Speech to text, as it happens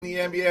The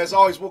NBA, as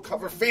always, we'll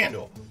cover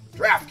FanDuel,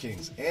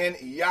 DraftKings,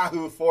 and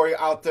Yahoo for you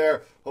out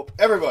there. Hope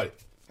everybody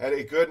had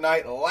a good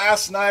night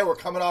last night. We're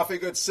coming off a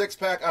good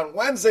six-pack on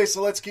Wednesday,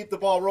 so let's keep the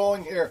ball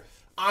rolling here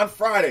on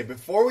Friday.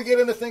 Before we get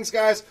into things,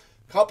 guys,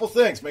 couple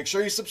things. Make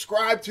sure you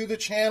subscribe to the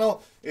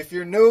channel. If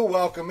you're new,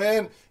 welcome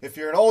in. If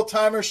you're an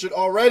old-timer, should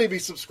already be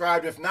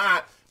subscribed. If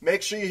not,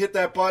 make sure you hit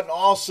that button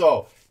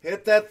also.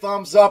 Hit that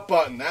thumbs up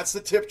button. That's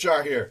the tip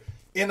jar here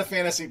in the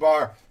Fantasy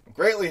Bar. It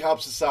greatly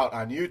helps us out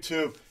on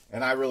YouTube.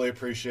 And I really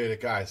appreciate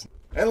it, guys.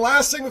 And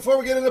last thing before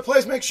we get into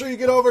plays, make sure you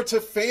get over to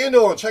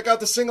FanDuel and check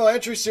out the single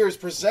entry series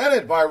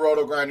presented by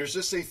RotoGrinders.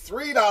 Just a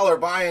 $3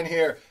 buy-in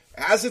here.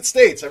 As it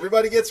states,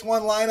 everybody gets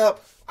one lineup.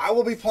 I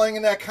will be playing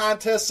in that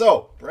contest,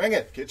 so bring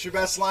it. Get your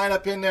best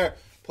lineup in there.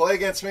 Play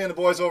against me and the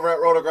boys over at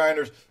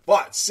RotoGrinders.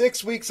 But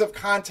 6 weeks of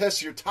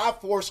contests, your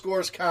top 4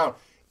 scores count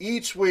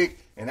each week.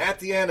 And at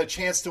the end, a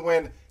chance to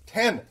win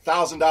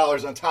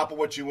 $10,000 on top of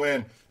what you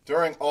win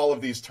during all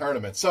of these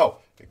tournaments. So,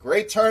 a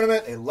great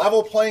tournament, a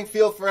level playing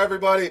field for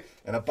everybody,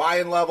 and a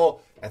buy-in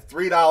level at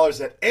 $3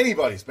 that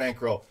anybody's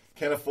bankroll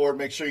can afford.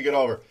 Make sure you get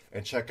over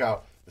and check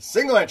out the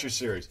single entry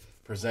series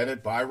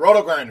presented by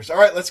RotoGrinders. All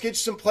right, let's get you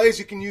some plays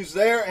you can use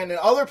there and in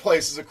other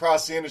places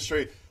across the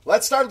industry.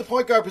 Let's start at the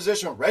point guard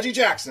position with Reggie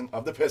Jackson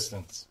of the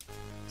Pistons.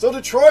 So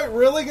Detroit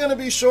really going to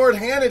be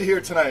short-handed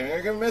here tonight.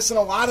 They're going to be missing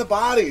a lot of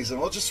bodies,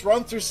 and we'll just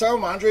run through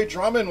some. Andre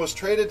Drummond was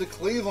traded to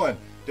Cleveland.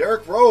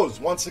 Derrick Rose,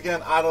 once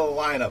again, out of the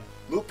lineup.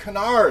 Luke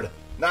Kennard,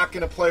 not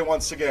going to play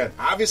once again.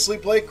 Obviously,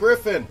 Blake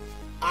Griffin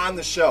on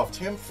the shelf.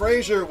 Tim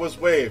Frazier was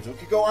waived. We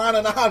could go on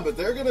and on, but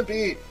they're going to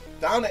be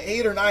down to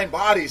 8 or 9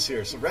 bodies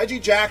here. So Reggie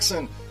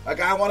Jackson, a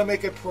guy I want to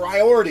make a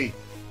priority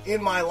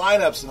in my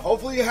lineups. And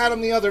hopefully you had him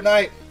the other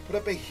night. Put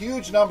up a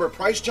huge number.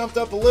 Price jumped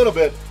up a little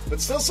bit, but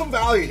still some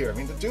value here. I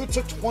mean, the dude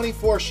took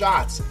 24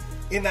 shots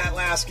in that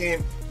last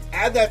game.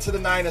 Add that to the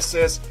 9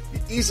 assists. You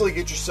easily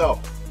get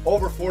yourself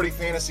over 40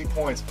 fantasy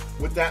points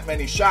with that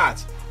many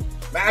shots.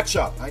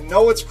 Matchup. I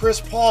know it's Chris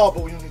Paul,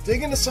 but when you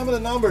dig into some of the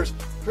numbers,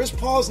 Chris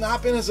Paul has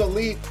not been as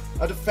elite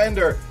a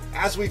defender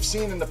as we've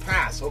seen in the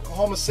past.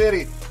 Oklahoma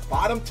City,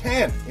 bottom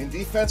 10 in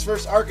defense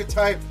versus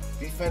archetype,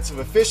 defensive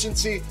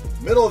efficiency,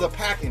 middle of the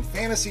pack in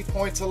fantasy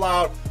points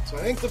allowed. So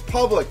I think the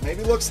public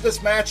maybe looks at this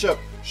matchup,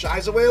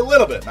 shies away a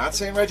little bit. Not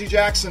saying Reggie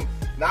Jackson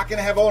not going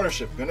to have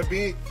ownership. Going to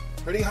be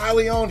pretty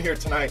highly owned here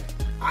tonight.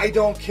 I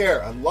don't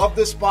care. I love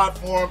this spot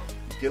for him.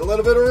 Get a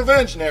little bit of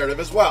revenge narrative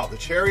as well. The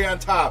cherry on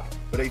top.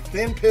 But a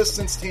thin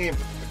Pistons team,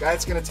 a guy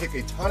that's going to take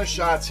a ton of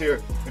shots here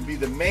and be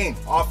the main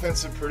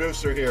offensive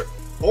producer here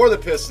for the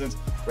Pistons,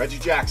 Reggie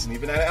Jackson,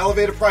 even at an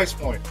elevated price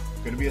point,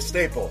 going to be a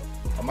staple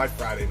on my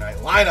Friday night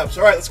lineups.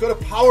 All right, let's go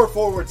to power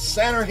forward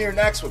center here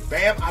next with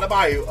Bam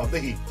Adebayo of the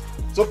Heat.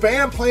 So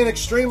Bam playing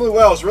extremely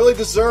well. Is really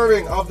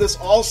deserving of this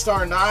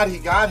all-star nod he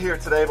got here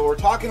today, but we're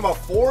talking about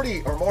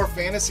 40 or more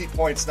fantasy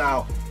points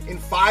now in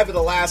 5 of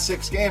the last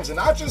 6 games, and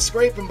not just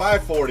scraping by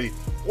 40,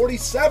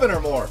 47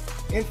 or more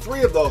in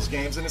 3 of those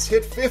games, and it's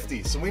hit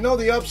 50. So we know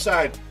the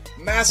upside,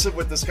 massive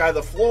with this guy.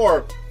 The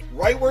floor,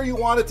 right where you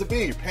want it to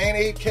be. You're paying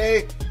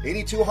 $8K,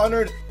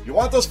 $8,200. You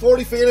want those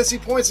 40 fantasy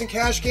points in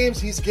cash games?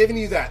 He's giving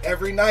you that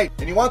every night.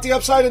 And you want the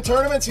upside in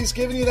tournaments? He's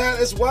giving you that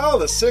as well.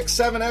 The 6,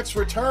 7X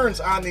returns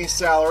on these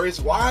salaries.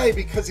 Why?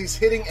 Because he's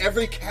hitting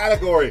every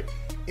category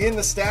in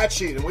the stat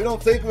sheet. And we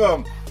don't think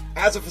of him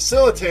as a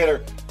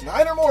facilitator.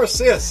 9 or more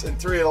assists in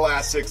 3 of the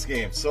last 6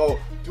 games. So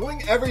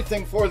doing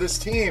everything for this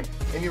team.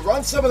 And you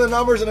run some of the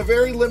numbers in a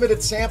very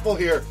limited sample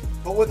here,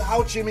 but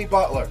without Jimmy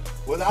Butler,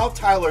 without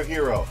Tyler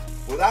Hero,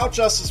 without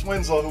Justice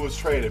Winslow, who was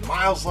traded,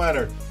 Miles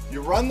Leonard,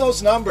 you run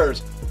those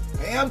numbers,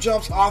 Bam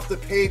jumps off the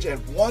page at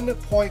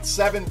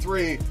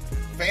 1.73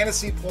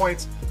 fantasy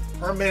points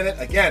per minute.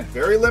 Again,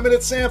 very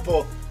limited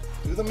sample.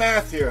 Do the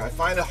math here. I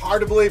find it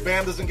hard to believe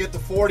Bam doesn't get to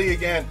 40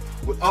 again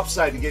with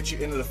upside to get you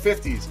into the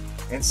 50s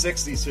and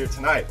 60s here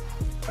tonight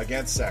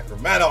against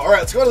Sacramento. All right,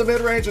 let's go to the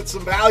mid-range with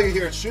some value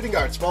here at shooting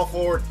guard, small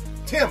forward,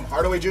 Tim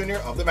Hardaway Jr.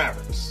 of the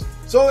Mavericks.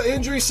 So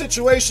injury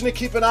situation to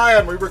keep an eye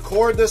on. We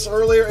record this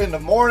earlier in the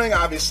morning.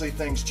 Obviously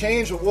things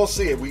change, but we'll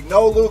see. We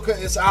know Luka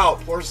is out.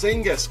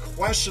 Porzingis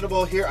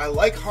questionable here. I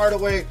like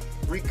Hardaway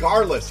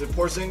regardless if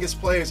Porzingis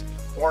plays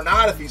or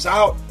not. If he's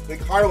out, I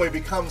think Hardaway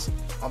becomes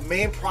a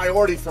main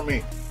priority for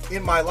me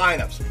in my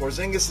lineups.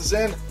 Porzingis is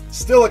in,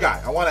 still a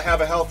guy I want to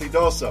have a healthy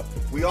dose of.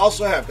 We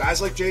also have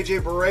guys like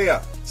JJ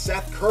Barea,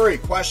 Seth Curry,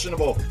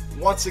 questionable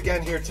once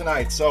again here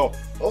tonight. So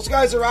those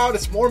guys are out.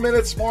 It's more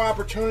minutes, more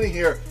opportunity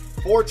here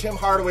for Tim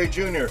Hardaway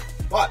Jr.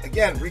 But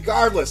again,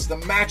 regardless, the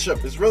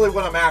matchup is really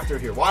what I'm after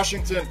here.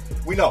 Washington,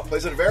 we know,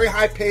 plays at a very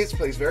high pace,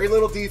 plays very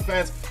little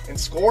defense, and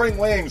scoring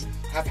wings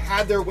have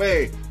had their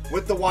way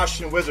with the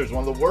Washington Wizards,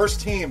 one of the worst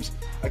teams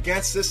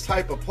against this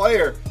type of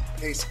player.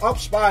 Pace up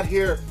spot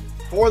here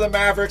for the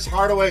Mavericks.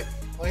 Hardaway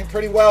playing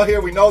pretty well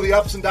here. We know the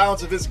ups and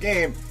downs of his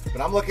game, but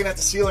I'm looking at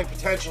the ceiling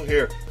potential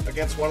here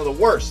against one of the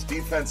worst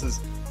defenses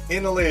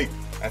in the league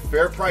at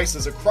fair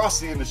prices across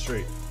the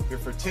industry. Here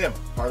for Tim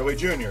Hardaway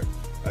Jr.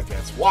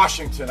 against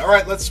Washington. All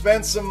right, let's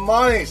spend some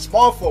money.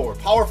 Small forward,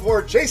 power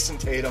forward, Jason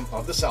Tatum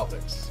of the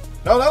Celtics.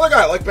 Now another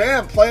guy like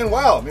Bam playing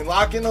well. I mean,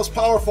 lock in those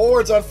power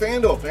forwards on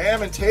FanDuel.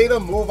 Bam and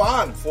Tatum move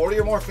on. 40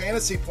 or more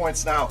fantasy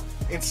points now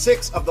in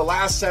 6 of the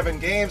last 7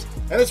 games.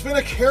 And it's been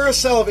a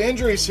carousel of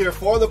injuries here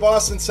for the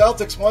Boston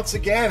Celtics. Once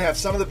again, have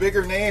some of the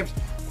bigger names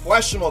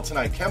questionable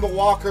tonight. Kemba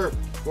Walker,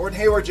 Gordon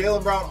Hayward,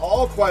 Jaylen Brown,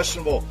 all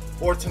questionable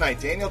for tonight.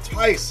 Daniel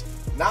Tice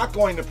not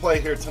going to play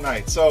here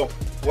tonight. So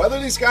whether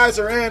these guys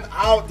are in,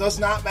 out, does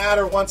not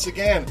matter once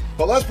again.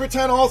 But let's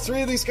pretend all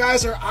 3 of these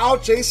guys are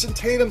out. Jason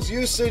Tatum's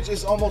usage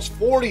is almost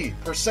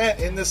 40%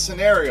 in this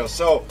scenario.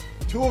 So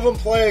 2 of them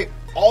play,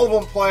 all of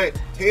them play.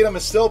 Tatum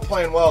is still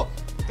playing well.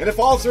 And if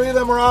all 3 of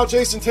them are out,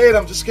 Jason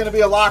Tatum, just going to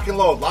be a lock and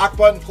load. Lock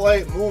button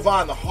play, move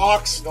on. The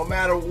Hawks, no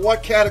matter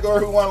what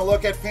category we want to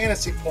look at,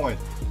 fantasy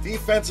points,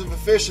 defensive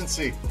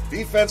efficiency,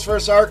 defense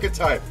versus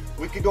archetype.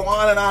 We could go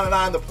on and on and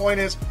on. The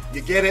point is,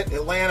 you get it.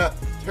 Atlanta,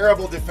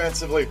 terrible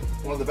defensively.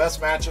 One of the best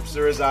matchups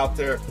there is out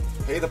there.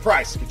 Pay the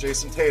price. Get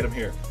Jason Tatum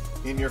here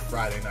in your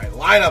Friday night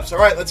lineups. All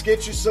right, let's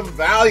get you some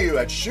value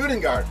at shooting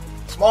guard.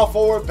 Small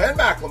forward, Ben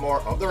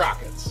McLemore of the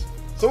Rockets.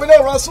 So we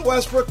know Russell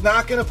Westbrook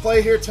not going to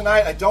play here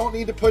tonight. I don't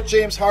need to put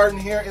James Harden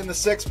here in the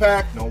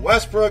 6-pack. No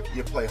Westbrook.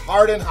 You play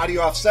Harden. How do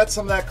you offset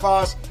some of that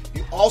cost?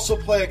 You also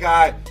play a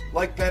guy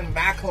like Ben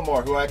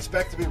McLemore, who I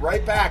expect to be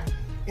right back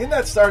in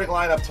that starting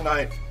lineup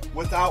tonight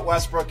without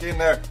Westbrook in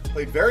there.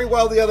 Played very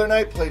well the other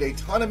night, played a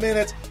ton of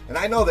minutes, and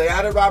I know they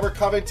added Robert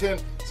Covington,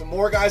 some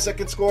more guys that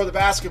can score the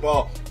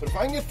basketball, but if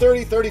I can get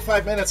 30,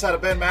 35 minutes out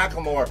of Ben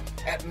McLemore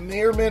at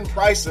near min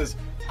prices,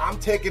 I'm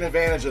taking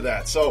advantage of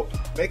that. So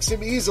makes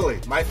him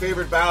easily my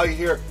favorite value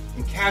here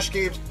in cash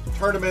games,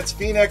 tournaments.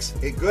 Phoenix,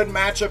 a good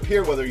matchup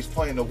here, whether he's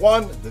playing the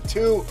 1, the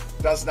 2,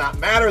 does not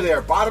matter. They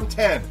are bottom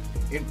 10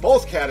 in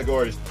both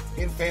categories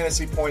in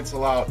fantasy points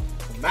allowed.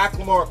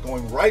 McLemore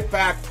going right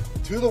back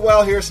to the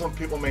well here. Some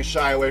people may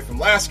shy away from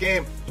last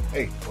game.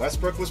 Hey,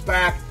 Westbrook was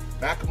back.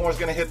 McLemore's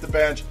going to hit the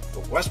bench.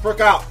 But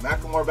Westbrook out,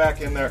 McLemore back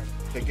in there.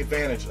 Take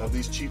advantage of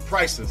these cheap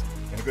prices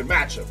and a good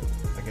matchup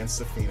against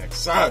the Phoenix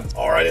Suns.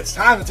 All right, it's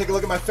time to take a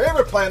look at my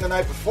favorite play of the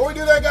night. Before we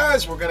do that,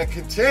 guys, we're going to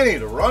continue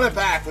to run it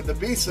back with the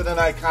Beast of the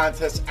Night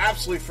contest.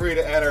 Absolutely free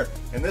to enter.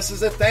 And this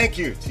is a thank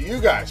you to you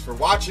guys for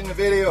watching the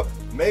video.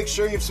 Make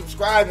sure you've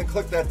subscribed and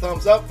click that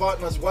thumbs up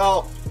button as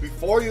well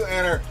before you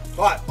enter.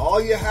 But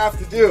all you have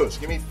to do is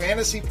give me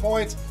fantasy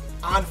points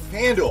on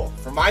FanDuel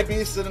for my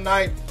Beast of the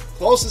Night.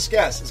 Closest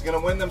guess is going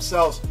to win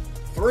themselves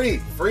 3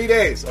 free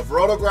days of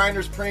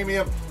RotoGrinders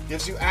Premium.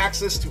 Gives you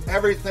access to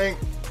everything,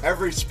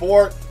 every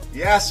sport.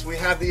 Yes, we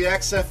have the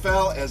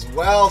XFL as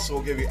well, so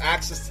we'll give you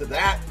access to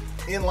that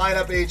in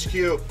Lineup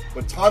HQ,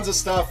 but tons of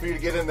stuff for you to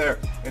get in there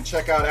and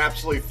check out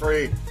absolutely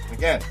free.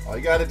 Again, all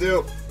you got to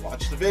do,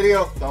 watch the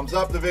video, thumbs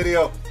up the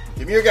video,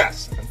 give me your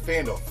guess on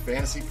FanDuel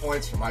fantasy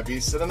points for my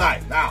Beast of the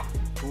Night. Now,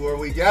 who are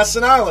we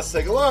guessing on? Let's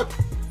take a look.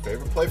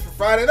 Favorite play for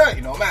Friday night,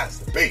 you know him as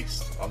the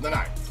Beast of the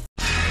Night.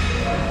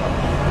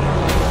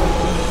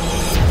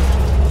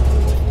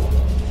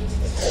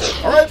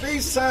 All right,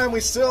 Beast time. We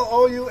still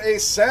owe you a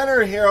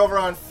center here over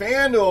on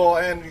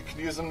FanDuel, and you can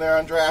use them there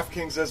on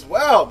DraftKings as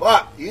well.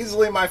 But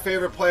easily my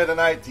favorite play of the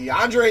night,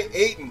 DeAndre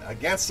Ayton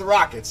against the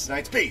Rockets,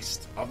 tonight's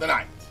Beast of the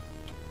Night.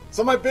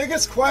 So my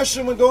biggest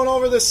question when going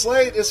over this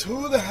slate is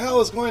who the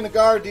hell is going to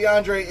guard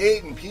DeAndre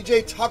Ayton?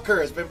 PJ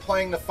Tucker has been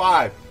playing the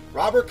 5.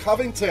 Robert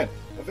Covington,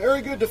 a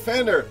very good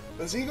defender,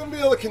 but is he going to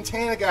be able to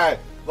contain a guy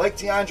like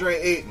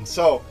DeAndre Ayton?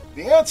 So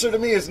the answer to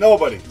me is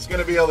nobody is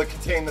going to be able to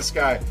contain this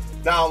guy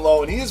down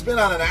low, and he has been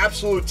on an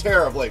absolute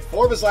tear of late.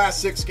 4 of his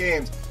last 6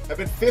 games have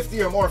been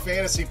 50 or more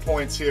fantasy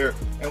points here,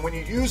 and when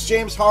you use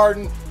James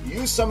Harden, you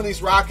use some of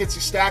these Rockets,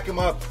 you stack them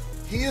up,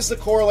 he is the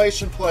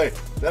correlation play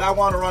that I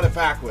want to run it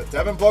back with.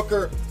 Devin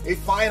Booker, a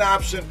fine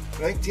option.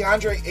 I think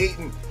DeAndre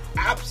Ayton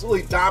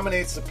absolutely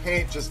dominates the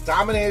paint, just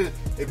dominated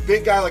a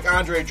big guy like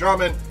Andre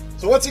Drummond.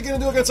 So what's he going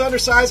to do against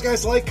undersized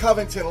guys like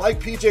Covington, like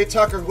PJ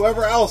Tucker,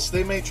 whoever else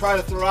they may try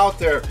to throw out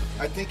there?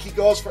 I think he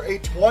goes for a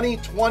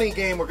 20-20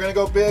 game. We're going to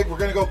go big. We're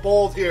going to go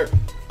bold here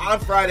on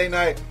Friday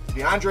night.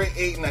 DeAndre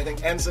Ayton, I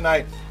think, ends the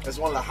night as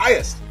one of the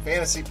highest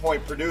fantasy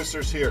point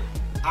producers here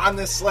on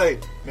this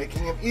slate,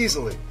 making him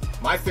easily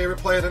my favorite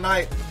play of the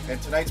night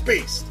and tonight's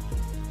Beast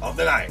of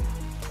the Night.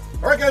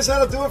 All right, guys,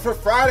 that'll do it for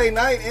Friday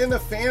night in the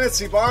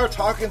Fantasy Bar,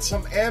 talking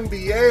some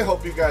NBA.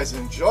 Hope you guys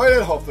enjoyed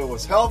it. Hope it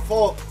was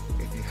helpful.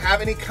 If you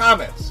have any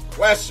comments,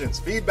 questions,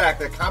 feedback,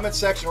 that comment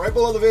section right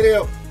below the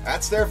video,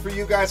 that's there for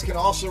you guys. Can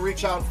also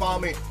reach out and follow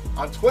me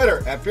on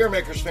Twitter at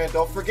BeerMakersFan.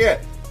 Don't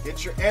forget,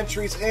 get your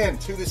entries in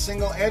to the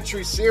single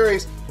entry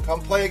series.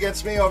 Come play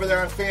against me over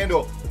there on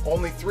FanDuel.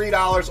 Only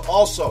 $3.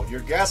 Also,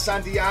 your guess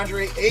on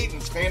DeAndre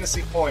Ayton's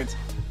fantasy points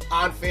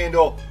on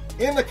FanDuel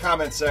in the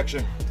comment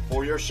section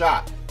for your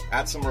shot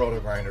at some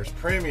RotoGrinders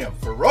Premium.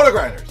 For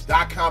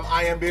RotoGrinders.com,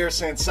 I am Beer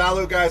saying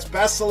salut, guys.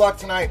 Best of luck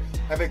tonight.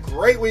 Have a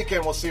great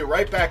weekend. We'll see you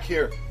right back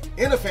here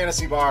in the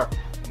Fantasy Bar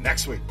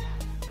next week.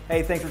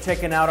 Hey, thanks for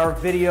checking out our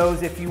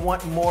videos. If you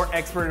want more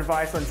expert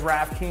advice on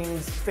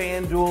DraftKings,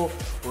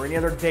 FanDuel, or any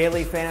other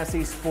daily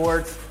fantasy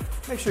sports,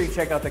 make sure you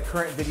check out the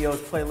current videos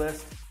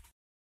playlist.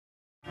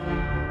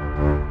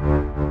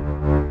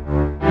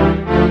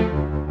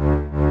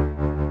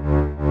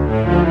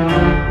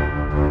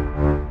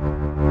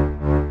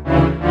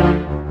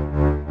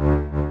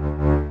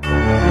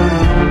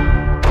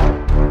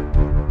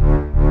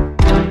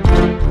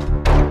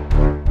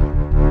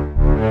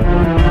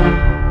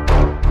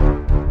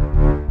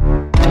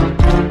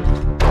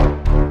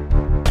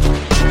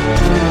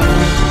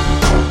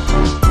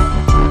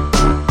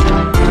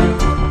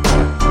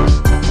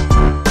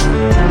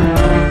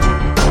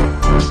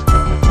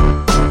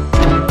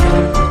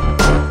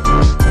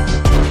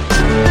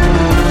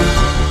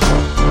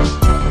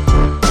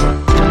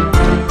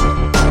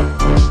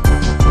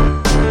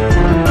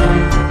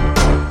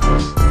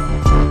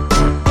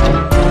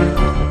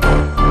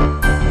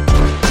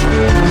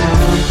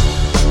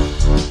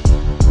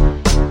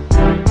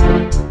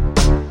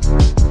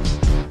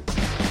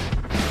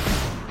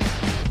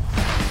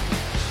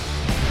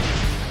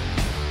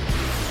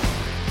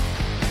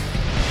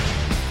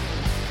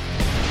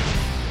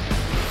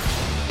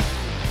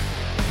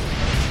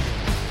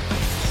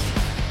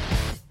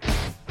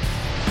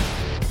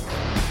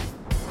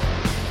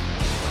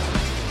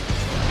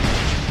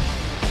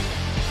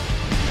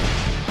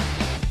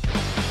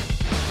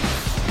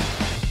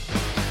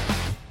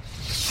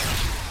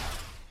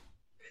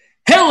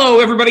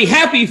 Hello, everybody.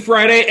 Happy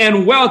Friday,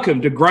 and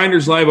welcome to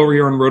Grinders Live over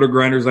here on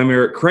RotoGrinders. I'm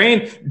Eric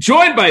Crane,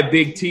 joined by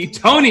Big T,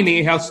 Tony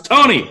Niehaus.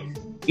 Tony,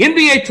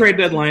 NBA trade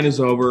deadline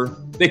is over.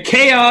 The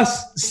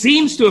chaos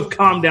seems to have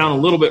calmed down a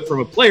little bit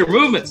from a player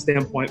movement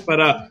standpoint,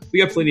 but we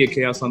got plenty of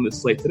chaos on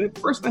this slate today.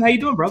 First, man, how you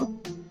doing, brother?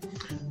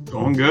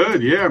 Going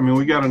good, yeah. I mean,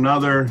 we got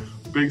another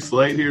big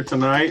slate here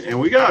tonight,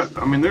 and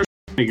there's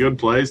so many good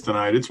plays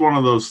tonight. It's one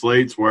of those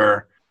slates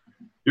where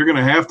you're going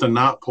to have to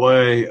not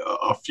play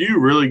a few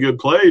really good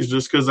plays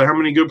just because of how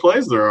many good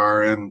plays there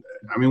are. And,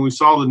 I mean, we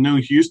saw the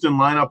new Houston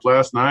lineup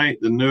last night,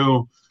 the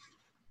new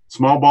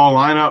small ball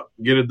lineup,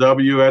 get a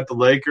W at the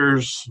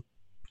Lakers.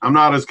 I'm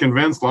not as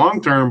convinced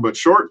long-term, but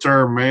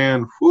short-term,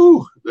 man,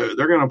 they're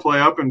going to play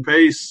up in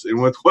pace. And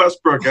with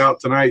Westbrook out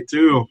tonight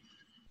too,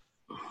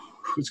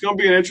 it's going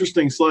to be an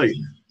interesting slate.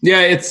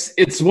 Yeah,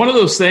 it's one of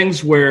those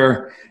things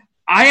where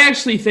I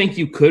actually think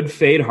you could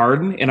fade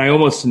Harden, and I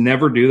almost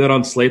never do that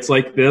on slates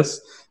like this.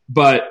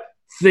 But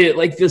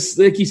like you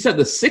said,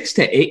 the 6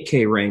 to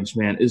 8K range,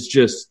 man, is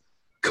just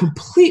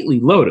completely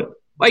loaded.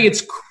 Like,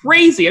 it's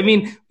crazy. I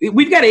mean,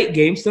 we've got 8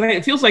 games tonight.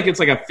 It feels like it's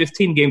like a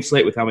 15-game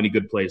slate with how many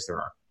good plays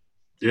there are.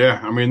 Yeah,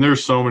 I mean,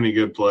 there's so many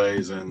good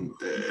plays, and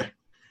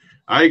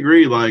I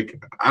agree.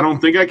 Like, I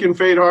don't think I can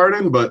fade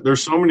Harden, but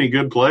there's so many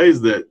good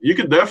plays that you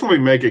could definitely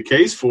make a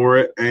case for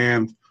it,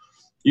 and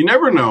you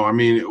never know. I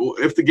mean,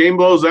 if the game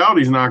blows out,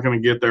 he's not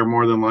going to get there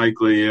more than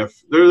likely.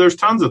 If there's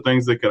tons of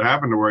things that could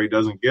happen to where he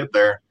doesn't get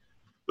there.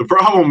 The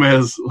problem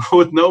is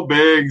with no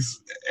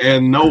bigs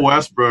and no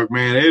Westbrook,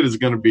 man, it is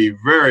going to be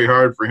very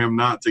hard for him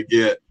not to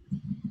get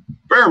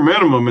bare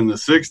minimum in the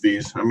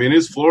 60s. I mean,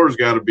 his floor's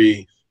got to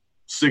be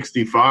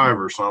 65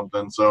 or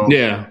something. So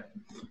yeah.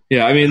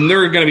 I mean,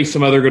 there are going to be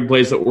some other good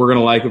plays that we're going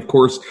to like. Of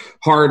course,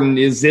 Harden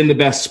is in the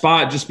best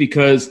spot just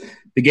because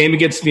the game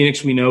against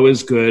Phoenix we know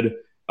is good.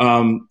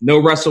 No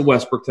Russell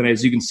Westbrook tonight,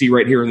 as you can see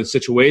right here in the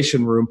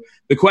Situation Room.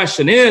 The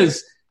question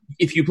is,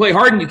 if you play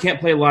Harden, you can't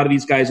play a lot of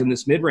these guys in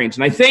this mid-range.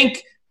 And I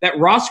think that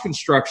roster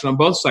construction on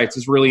both sides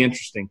is really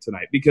interesting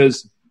tonight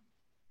because,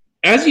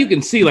 as you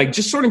can see, like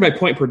just sorting by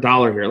point per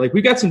dollar here, like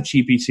we've got some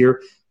cheapies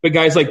here, but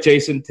guys like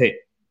Jason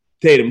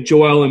Tatum,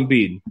 Joel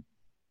Embiid,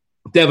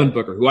 Devin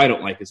Booker, who I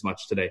don't like as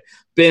much today,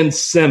 Ben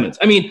Simmons.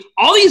 I mean,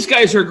 all these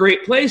guys are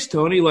great plays,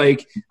 Tony.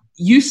 Like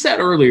you said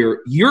earlier,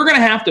 you're going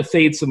to have to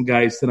fade some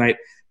guys tonight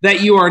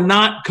that you are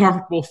not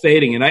comfortable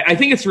fading. And I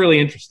think it's really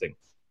interesting.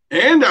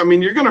 And, I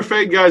mean, you're going to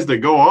fade guys that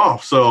go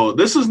off. So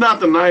this is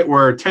not the night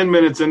where 10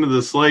 minutes into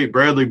the slate,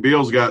 Bradley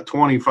Beal's got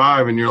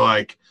 25, and you're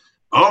like,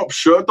 oh,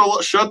 shut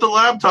the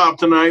laptop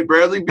tonight,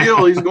 Bradley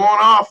Beal, he's going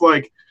off.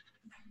 Like,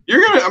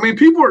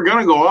 people are going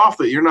to go off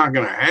that you're not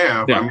going to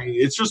have. Yeah. I mean,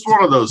 it's just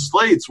one of those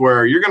slates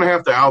where you're going to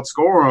have to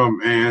outscore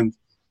them, and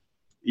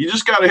you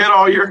just got to hit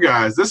all your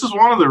guys. This is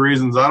one of the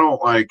reasons I don't,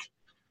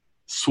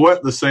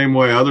 sweat the same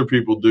way other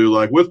people do,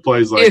 like with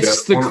plays like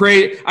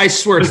that. I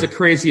swear it's the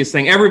craziest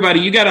thing.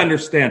 Everybody, you got to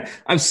understand.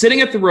 I'm sitting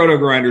at the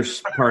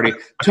RotoGrinders party.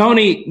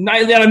 Tony,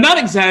 I'm not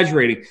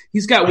exaggerating.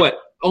 He's got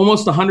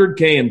almost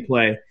 100K in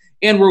play,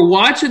 and we're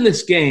watching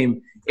this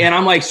game. And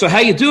I'm like, so how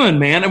you doing,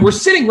 man? And we're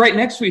sitting right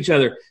next to each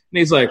other. And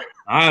he's like,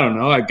 I don't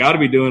know. I got to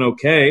be doing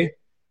okay.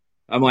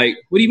 I'm like,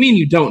 what do you mean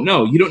you don't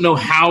know? You don't know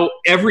how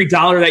every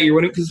dollar that you're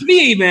winning? Because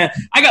me, man,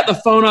 I got the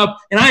phone up,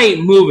 and I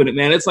ain't moving it,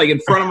 man. It's like in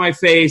front of my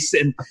face.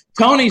 And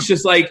Tony's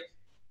just like,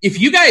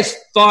 if you guys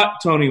thought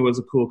Tony was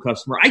a cool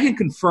customer, I can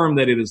confirm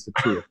that it is the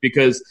truth.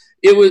 Because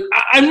it was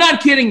 – I'm not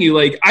kidding you.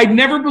 Like, I'd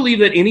never believe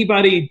that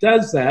anybody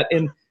does that.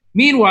 And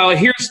meanwhile,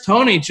 here's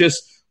Tony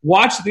just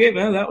watch the game.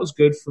 Man, that was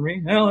good for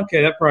me. Well,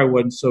 okay, that probably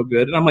wasn't so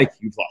good. And I'm like,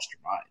 you've lost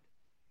your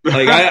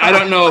mind. Like, I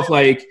don't know if,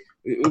 like –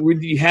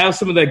 would you have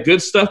some of that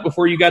good stuff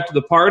before you got to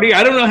the party?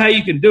 I don't know how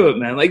you can do it,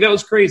 man. Like, that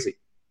was crazy.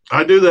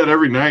 I do that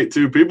every night,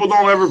 too. People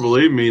don't ever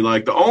believe me.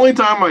 Like, the only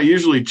time I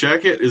usually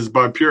check it is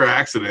by pure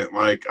accident.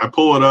 Like, I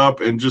pull it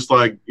up and just,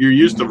 like, you're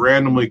used to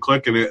randomly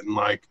clicking it and,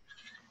 like,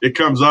 it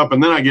comes up.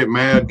 And then I get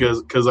mad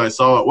because I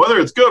saw it. Whether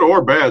it's good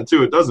or bad,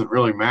 too, it doesn't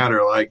really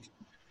matter. Like,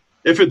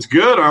 if it's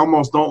good, I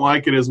almost don't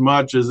like it as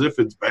much as if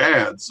it's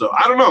bad. So,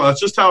 I don't know. That's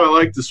just how I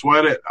like to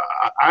sweat it.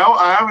 I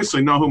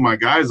obviously know who my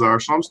guys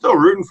are, so I'm still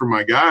rooting for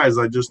my guys.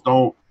 I just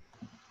don't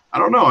 – I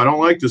don't know. I don't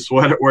like to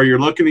sweat it where you're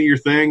looking at your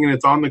thing and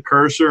it's on the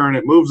cursor and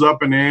it moves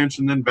up an inch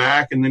and then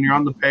back and then you're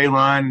on the pay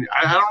line.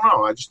 I don't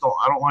know. I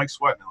don't like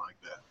sweating it like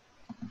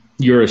that.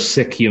 You're a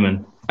sick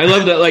human. I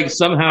love that, like,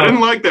 somehow – I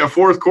didn't like that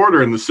fourth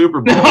quarter in the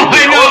Super Bowl. No,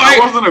 I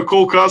wasn't a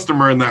cool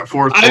customer in that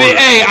fourth quarter. I mean,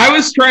 hey, I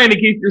was trying to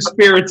keep your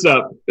spirits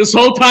up. This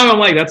whole time I'm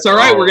like, that's all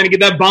right. We're going to get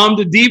that bomb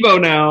to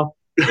Debo now.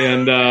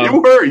 And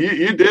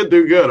you did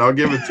do good. I'll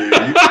give it to you.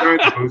 You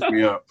tried to boost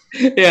me up.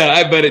 Yeah,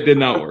 I bet it did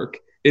not work.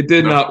 It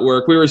did not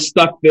work. We were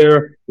stuck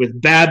there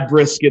with bad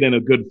brisket in a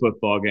good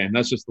football game.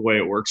 That's just the way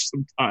it works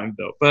sometimes,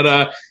 though.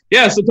 But,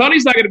 so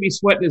Tony's not going to be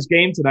sweating his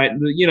game tonight.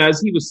 And, as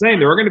he was saying,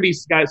 there are going to be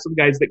some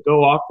guys that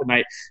go off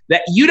tonight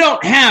that you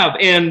don't have.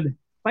 And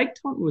like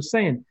Tony was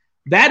saying,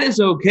 that is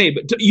okay.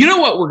 But you know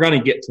what we're going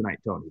to get tonight,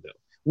 Tony, though?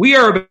 We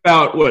are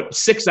about,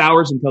 6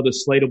 hours until the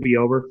slate will be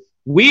over.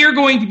 We are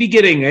going to be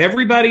getting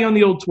everybody on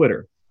the old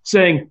Twitter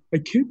saying, I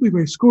can't believe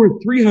I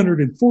scored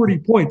 340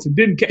 points and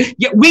didn't cash.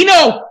 Yeah, we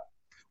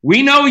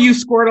know you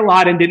scored a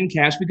lot and didn't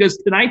cash because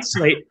tonight's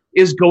slate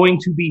is going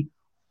to be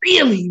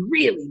really,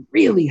 really,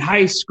 really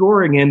high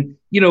scoring. And,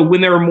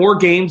 when there are more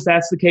games,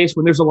 that's the case.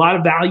 When there's a lot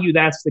of value,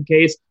 that's the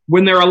case.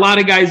 When there are a lot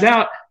of guys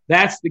out,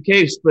 that's the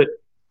case. But,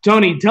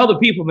 Tony, tell the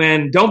people,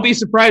 man, don't be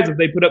surprised if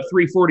they put up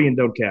 340 and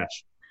don't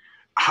cash.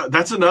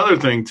 That's another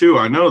thing, too.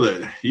 I know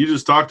that you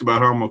just talked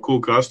about how I'm a cool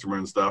customer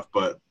and stuff,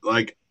 but,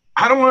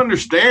 I don't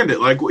understand it.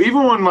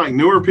 Even when,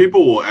 newer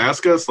people will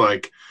ask us,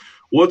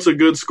 what's a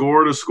good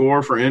score to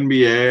score for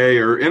NBA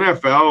or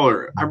NFL,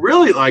 or I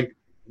really,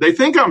 they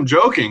think I'm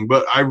joking,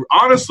 but I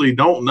honestly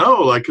don't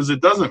know, because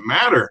it doesn't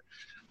matter.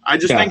 I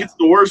just think it's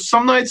the worst.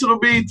 Some nights it'll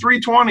be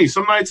 320.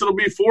 Some nights it'll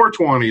be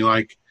 420.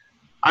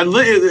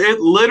 It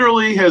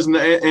literally has,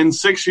 in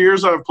 6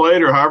 years I've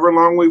played or however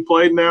long we've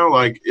played now,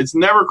 it's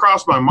never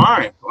crossed my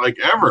mind,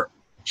 ever.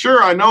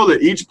 Sure, I know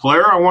that each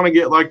player I want to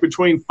get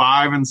between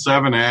 5 and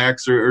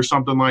 7x or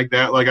something like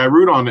that. I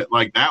root on it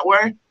that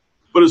way.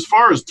 But as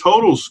far as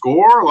total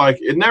score,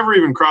 it never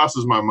even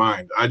crosses my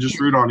mind. I just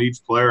root on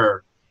each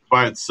player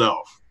by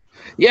itself.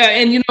 Yeah,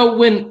 and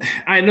when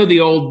I know the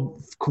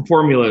old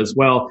formula as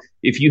well,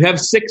 if you have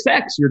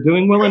 6x, you're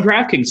doing well in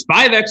DraftKings.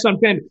 5x on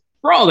FanDuel.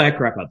 Throw all that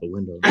crap out the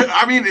window.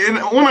 I mean,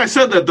 when I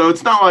said that, though,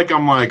 it's not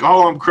I'm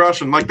I'm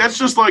crushing. That's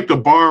just the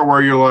bar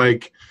where you're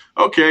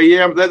okay,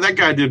 yeah, that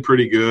guy did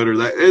pretty good. Or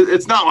that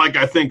it's not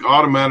I think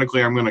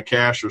automatically I'm going to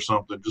cash or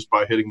something just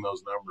by hitting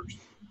those numbers.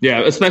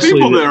 Yeah, especially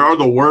people that are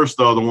the worst,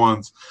 though, the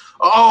ones,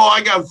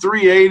 I got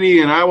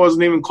 380 and I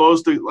wasn't even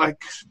close to,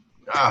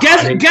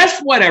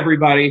 Guess what,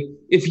 everybody?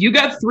 If you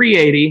got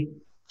 380,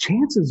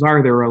 chances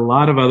are there are a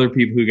lot of other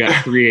people who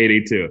got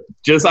 380 too.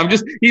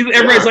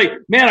 Everybody's like,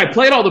 man, I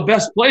played all the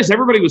best plays.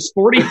 Everybody was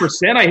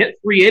 40%. I hit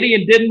 380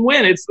 and didn't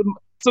win. It's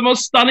the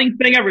most stunning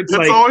thing ever. It's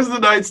always the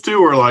nights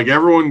too where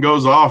everyone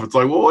goes off. It's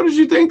well, what did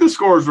you think the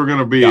scores were going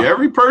to be? Yeah.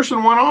 Every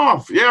person went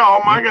off. Yeah,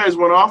 all my guys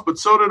went off, but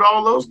so did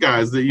all those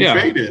guys that you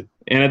faded.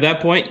 And at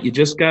that point, you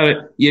just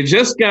gotta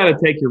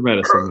take your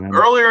medicine. Man.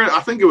 Earlier,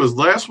 I think it was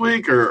last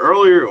week or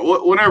earlier,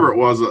 whenever it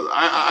was,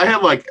 I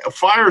had a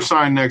fire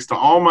sign next to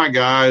all my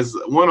guys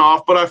that went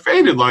off, but I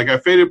faded. I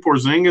faded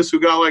Porzingis, who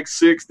got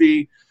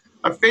 60.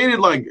 I faded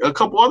a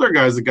couple other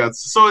guys that got.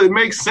 So it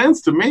makes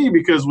sense to me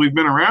because we've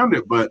been around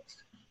it. But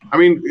I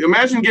mean,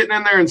 imagine getting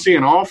in there and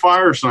seeing all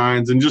fire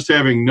signs and just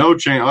having no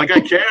chance. I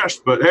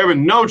cashed, but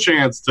having no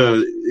chance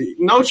to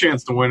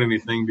win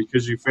anything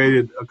because you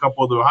faded a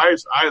couple of the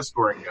highest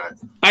scoring guys.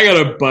 I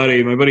got a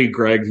buddy, my buddy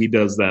Greg. He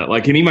does that.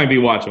 And he might be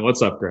watching.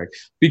 What's up, Greg?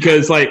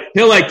 Because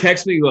he'll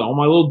text me, all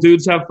my little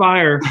dudes have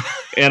fire,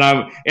 and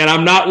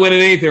I'm not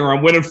winning anything, or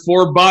I'm winning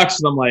 $4,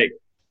 and I'm like,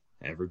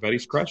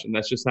 everybody's crushing.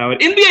 That's just how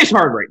it. NBA's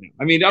hard right now.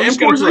 I mean, I'm just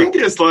going to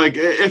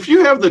Porzingis, if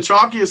you have the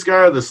chalkiest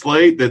guy of the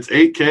slate that's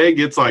 8K,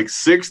 gets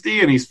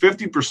 60, and he's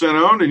 50%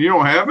 owned, and you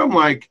don't have him,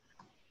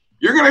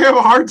 you're going to have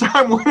a hard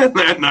time winning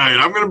that night.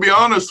 I'm going to be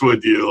honest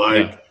with you.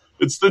 I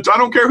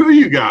don't care who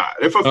you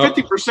got. If a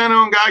 50%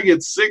 owned guy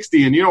gets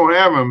 60 and you don't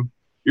have him,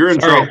 you're in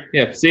trouble. Right.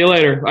 Yeah. See you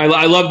later.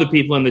 I love the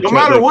people in the chat. No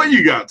matter what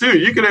you got, too.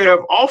 You could have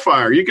all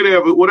fire. You could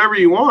have whatever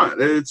you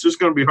want. It's just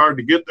going to be hard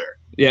to get there.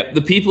 Yeah.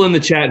 The people in the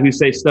chat who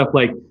say stuff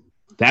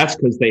that's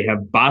because they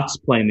have bots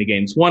playing the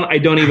games. One, I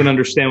don't even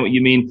understand what you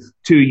mean.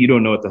 Two, you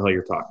don't know what the hell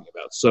you're talking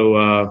about.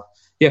 So,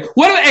 yeah.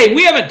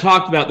 We haven't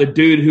talked about the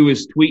dude who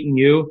is tweeting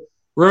you.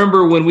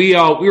 Remember when we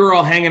were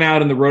all hanging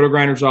out in the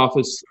RotoGrinders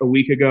office a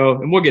week ago,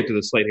 and we'll get to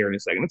the slate here in a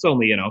second. It's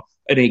only, an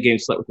 8-game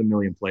slate with 1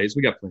 million plays.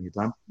 We got plenty of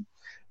time.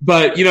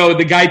 But,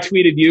 the guy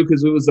tweeted you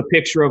because it was a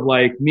picture of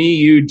me,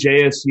 you,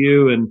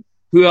 JSU, and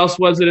who else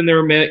was it in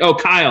there? Oh,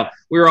 Kyle.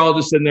 We were all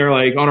just in there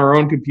on our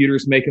own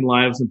computers making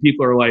lives, and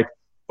people are like,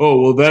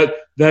 oh, well,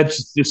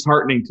 that's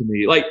disheartening to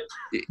me.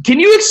 Can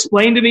you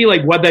explain to me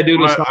what that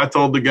dude was talking? I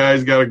told the guy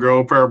he's got to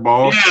grow a pair of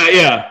balls.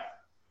 Yeah.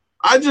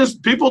 I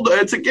just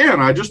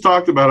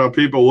talked about how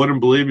people wouldn't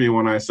believe me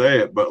when I say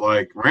it, but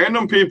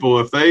random people,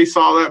 if they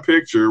saw that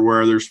picture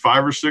where there's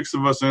 5 or 6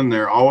 of us in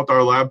there, all with our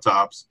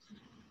laptops,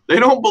 they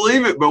don't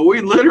believe it. But we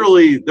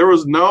literally, there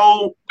was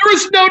no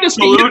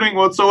dispute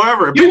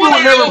whatsoever. People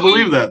would never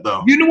believe that,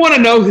 though. You want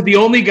to know the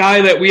only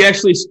guy that we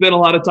actually spent a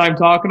lot of time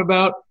talking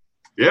about?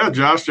 Yeah,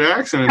 Josh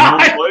Jackson. And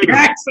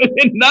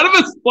none of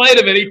us played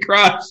him, and he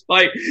crushed.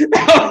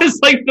 That was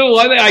the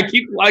one that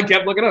I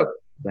kept looking up.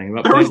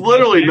 There was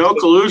literally no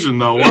collusion,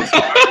 though,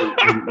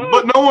 whatsoever.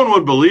 But no one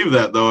would believe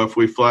that, though, if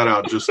we flat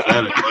out just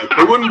said it.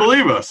 They wouldn't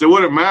believe us. It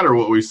wouldn't matter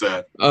what we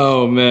said.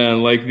 Oh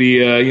man,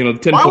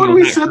 the why would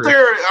we sit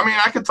there? I mean,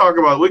 we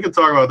could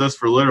talk about this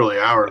for literally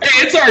hours.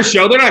 Hey, it's our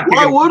show. They're not.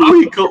 Why would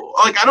we?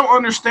 I don't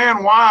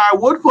understand why I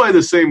would play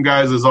the same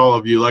guys as all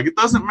of you. It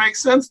doesn't make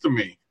sense to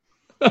me.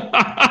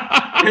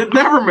 It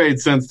never made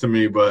sense to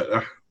me,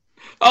 but.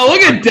 Oh,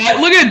 look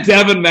at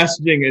Devin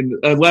messaging and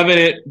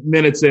 11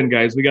 minutes in,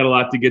 guys. We got a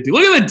lot to get to.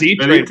 Look at the D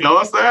trade. Did he tell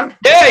us that?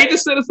 Yeah, he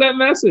just sent us that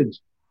message.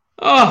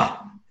 Oh,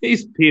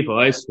 these people,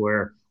 I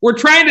swear. We're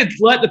trying to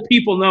let the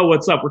people know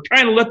what's up. We're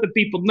trying to let the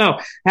people know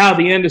how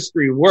the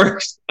industry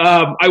works.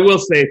 I will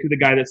say to the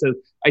guy that says,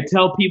 I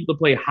tell people to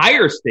play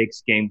higher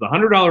stakes games,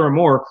 $100 or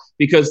more,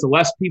 because the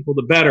less people,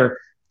 the better.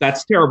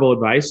 That's terrible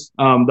advice.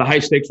 The high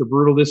stakes are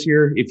brutal this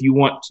year. If you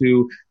want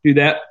to do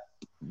that,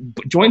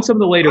 join some of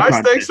the later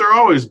high stakes are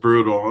always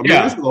brutal. I mean,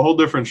 Yeah. This is a whole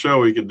different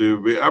show we could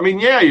do. I mean,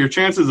 yeah, your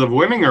chances of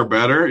winning are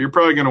better. You're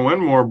probably going to win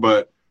more,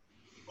 but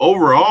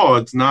overall,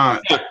 it's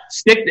not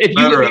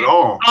better at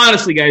all.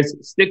 Honestly, guys,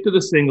 stick to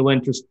the single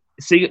interest.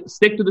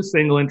 Stick to the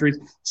single entries.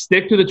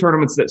 Stick to the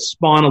tournaments that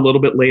spawn a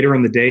little bit later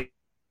in the day.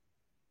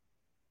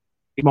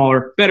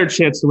 Smaller, better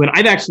chance to win.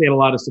 I've actually had a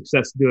lot of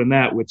success doing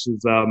that, which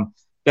is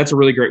that's a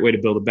really great way to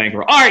build a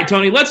bankroll. All right,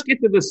 Tony, let's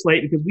get to this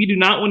slate because we do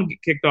not want to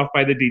get kicked off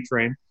by the D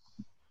train.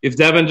 If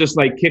Devin just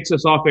kicks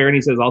us off air and he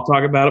says, I'll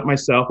talk about it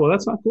myself, well,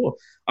 that's not cool.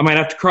 I might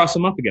have to cross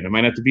him up again. I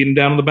might have to beat him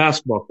down on the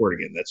basketball court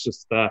again. That's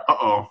just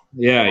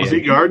Yeah. Was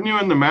he guarding you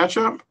in the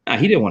matchup?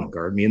 He didn't want to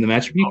guard me in the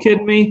matchup. Are you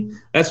kidding me?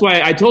 That's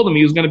why I told him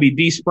he was going to be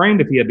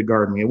de-sprained if he had to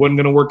guard me. It wasn't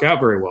going to work out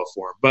very well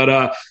for him. But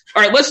all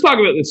right, let's talk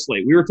about this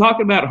slate. We were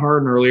talking about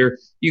Harden earlier.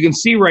 You can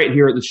see right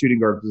here at the shooting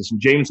guard position,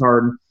 James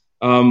Harden.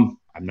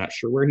 I'm not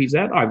sure where he's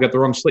at. I've got the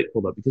wrong slate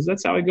pulled up because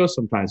that's how I go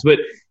sometimes. But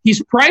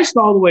he's priced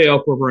all the way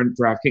up over in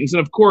DraftKings.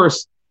 And, of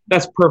course,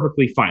 that's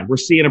perfectly fine. We're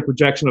seeing a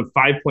projection of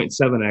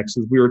 5.7x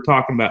as we were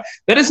talking about.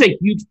 That is a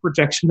huge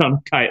projection on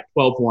a guy at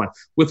 12-1.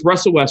 With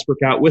Russell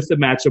Westbrook out, with the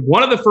matchup,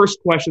 one of the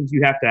first questions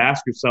you have to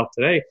ask yourself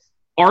today,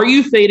 are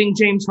you fading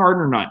James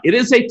Harden or not? It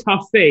is a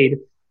tough fade.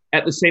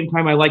 At the same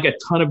time, I like a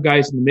ton of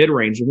guys in the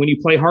mid-range. And when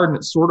you play Harden,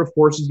 it sort of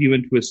forces you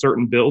into a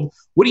certain build.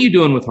 What are you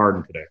doing with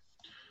Harden today?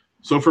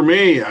 So for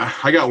me,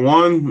 I got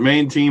one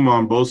main team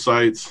on both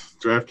sites,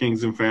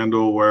 DraftKings and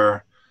FanDuel,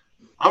 where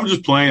I'm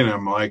just playing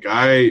him.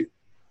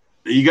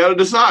 You got to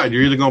decide.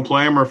 You're either going to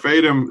play him or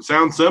fade him. It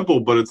sounds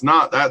simple, but it's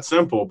not that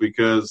simple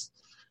because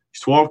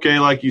he's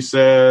 12K, like you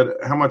said.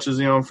 How much is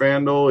he on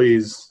FanDuel?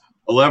 He's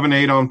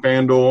 11.8 on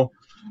FanDuel.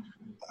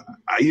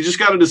 You just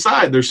got to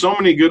decide. There's so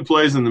many good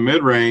plays in the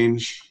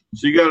mid-range,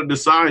 so you got to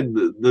decide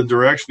the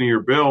direction of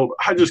your build.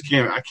 I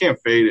can't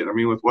fade it. I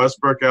mean, with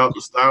Westbrook out,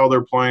 the style they're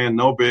playing,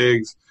 no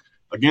bigs,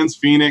 against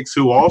Phoenix,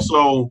 who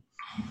also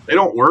they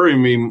don't worry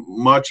me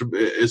much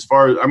as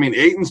far as – I mean,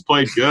 Ayton's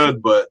played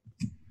good, but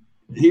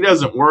he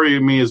doesn't worry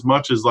me as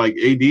much as AD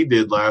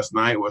did last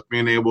night with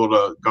being able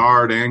to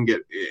guard and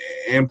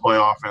play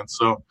offense.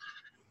 So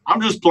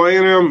I'm just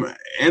playing him.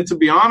 And to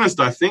be honest,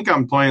 I think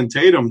I'm playing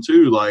Tatum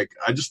too. I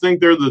just think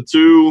they're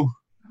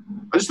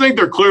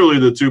clearly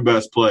the two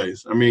best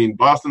plays. I mean,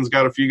 Boston's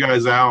got a few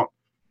guys out.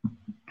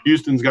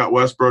 Houston's got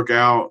Westbrook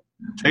out.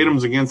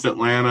 Tatum's against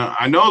Atlanta.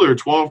 I know they're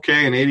 12K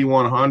and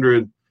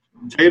 8,100.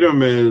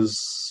 Tatum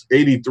is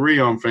 83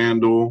 on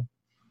FanDuel.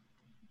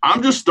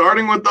 I'm just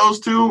starting with those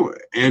two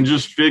and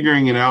just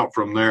figuring it out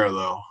from there,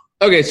 though.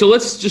 Okay, so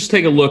let's just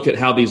take a look at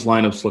how these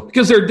lineups look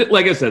because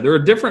like I said, there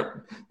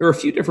are a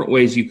few different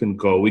ways you can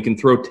go. We can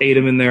throw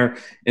Tatum in there,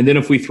 and then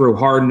if we throw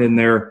Harden in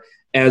there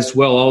as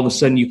well, all of a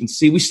sudden you can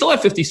see we still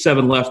have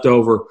 57 left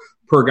over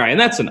per guy, and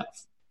that's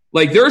enough.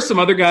 There are some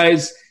other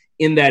guys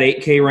in that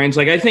 8K range.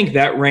 I think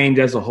that range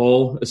as a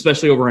whole,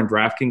 especially over on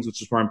DraftKings,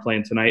 which is where I'm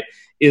playing tonight,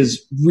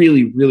 is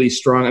really, really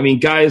strong. I mean,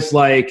 guys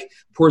like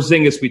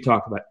Porzingis we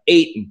talked about,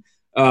 Ayton.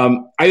 I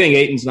think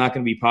Ayton's not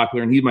going to be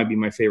popular, and he might be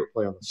my favorite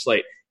play on the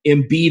slate.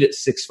 Embiid at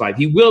 6'5".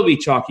 He will be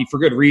chalky for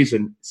good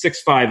reason.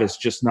 6'5" is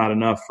just not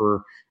enough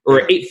or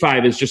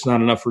 8'5" is just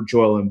not enough for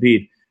Joel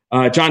Embiid.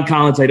 John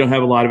Collins, I don't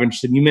have a lot of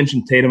interest in. You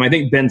mentioned Tatum. I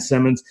think Ben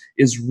Simmons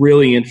is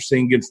really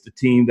interesting against a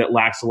team that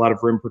lacks a lot of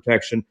rim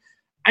protection.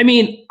 I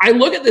mean, I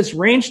look at this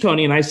range,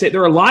 Tony, and I say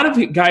there are a lot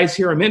of guys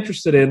here I'm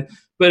interested in,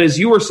 but as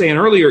you were saying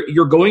earlier,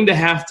 you're going to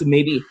have to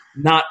maybe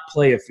not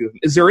play a few of them.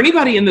 Is there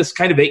anybody in this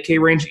kind of 8K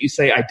range that you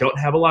say I don't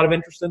have a lot of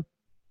interest in?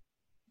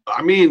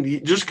 I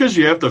mean, just because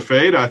you have to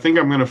fade, I think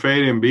I'm going to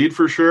fade Embiid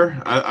for sure.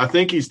 I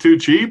think he's too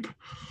cheap,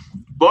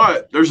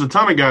 but there's a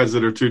ton of guys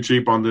that are too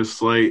cheap on this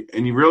slate,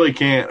 and you really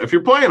can't – if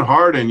you're playing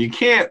Harden, you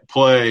can't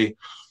play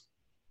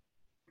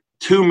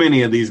too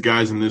many of these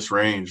guys in this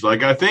range.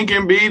 I think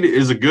Embiid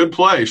is a good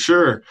play,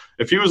 sure.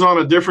 If he was on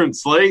a different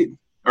slate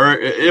or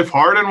if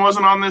Harden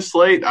wasn't on this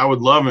slate, I would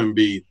love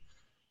Embiid.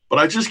 But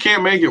I just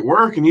can't make it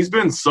work, and he's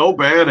been so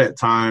bad at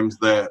times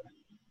that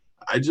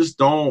I just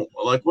don't –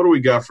 what do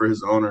we got for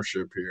his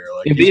ownership here?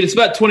 Embiid, it's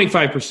about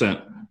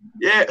 25%.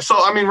 Yeah, so,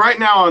 I mean, right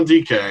now on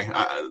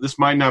DK, this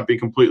might not be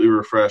completely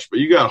refreshed, but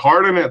you got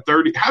Harden at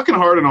 30. How can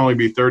Harden only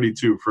be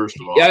 32, first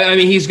of all? Yeah, I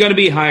mean, he's going to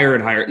be higher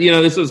and higher.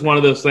 This is one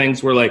of those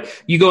things where,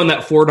 you go in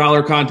that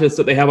 $4 contest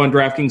that they have on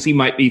DraftKings, he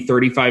might be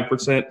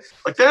 35%.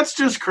 That's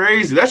just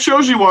crazy. That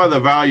shows you why the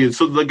value –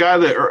 so the guy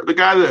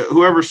that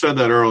whoever said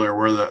that earlier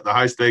where the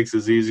high stakes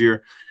is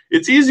easier,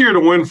 it's easier to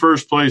win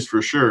first place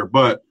for sure,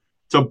 but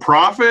to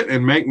profit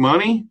and make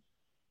money –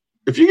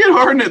 if you get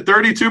Harden at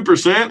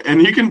 32%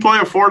 and you can play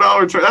a $4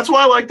 tournament, that's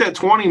why I like that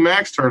 20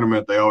 max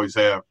tournament they always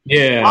have.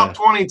 Yeah. Top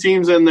 20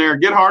 teams in there,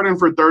 get Harden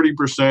for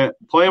 30%,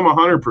 play him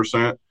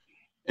 100%,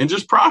 and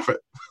just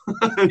profit.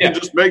 and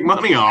just make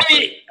money off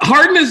it.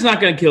 Harden is not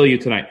going to kill you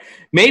tonight.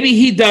 Maybe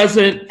he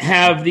doesn't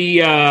have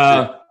the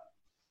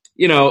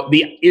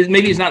maybe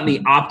he's not in the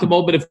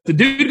optimal, but if the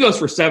dude goes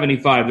for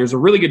 75, there's a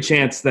really good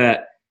chance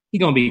that he's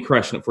going to be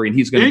crushing it for you. And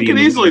he's going to be. He can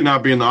easily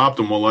not be in the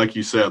optimal, like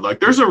you said. Like,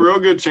 there's a real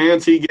good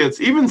chance he gets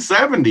even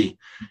 70,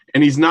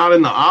 and he's not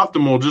in the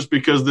optimal just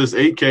because this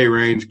 8K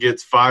range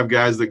gets 5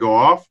 guys that go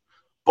off.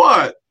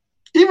 But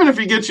even if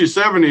he gets you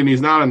 70 and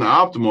he's not in the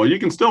optimal, you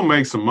can still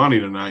make some money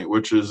tonight,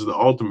 which is the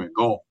ultimate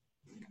goal.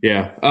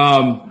 Yeah.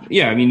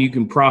 I mean, you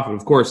can profit,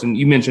 of course. And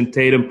you mentioned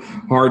Tatum,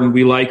 Harden.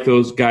 We like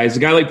those guys. A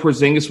guy like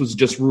Porzingis was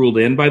just ruled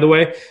in, by the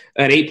way,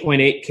 at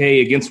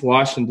 8.8K against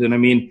Washington. I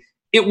mean,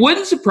 it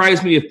wouldn't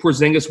surprise me if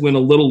Porzingis went a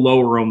little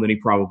lower owned than he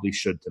probably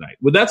should tonight.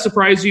 Would that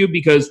surprise you?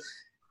 Because,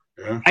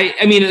 I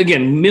mean,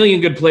 again, million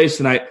good plays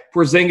tonight.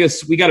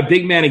 Porzingis, we got a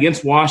big man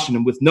against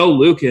Washington with no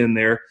Luka in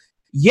there.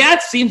 Yeah,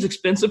 it seems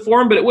expensive for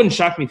him, but it wouldn't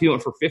shock me if he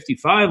went for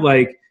 55.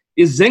 Like,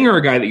 is Zinger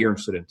a guy that you're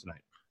interested in tonight?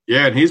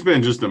 Yeah, and he's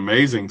been just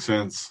amazing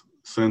since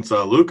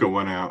Luka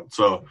went out.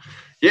 So,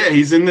 yeah,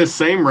 he's in this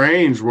same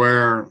range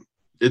where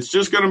it's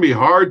just going to be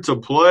hard to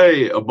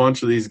play a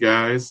bunch of these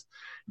guys,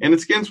 and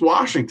it's against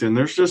Washington.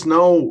 There's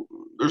no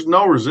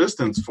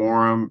resistance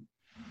for him.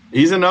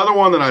 He's another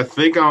one that I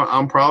think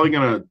I'm probably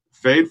going to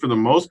fade for the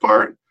most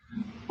part,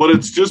 but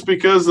it's just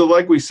because of,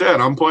 like we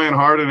said, I'm playing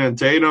Harden and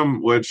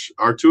Tatum, which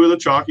are 2 of the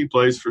chalky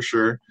plays for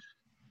sure,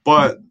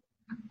 but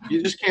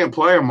you just can't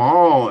play them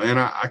all, and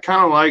I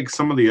kind of like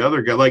some of the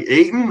other guys. Like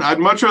Ayton, I'd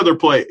much rather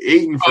play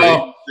Ayton for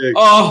 86.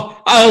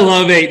 Oh, I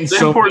love Ayton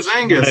so much.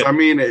 Porzingis. I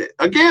mean,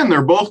 again,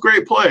 they're both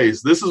great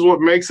plays. This is what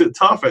makes it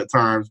tough at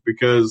times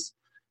because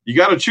you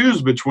got to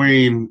choose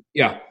between –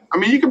 Yeah. I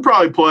mean, you could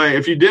probably play –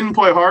 if you didn't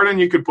play Harden,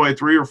 you could play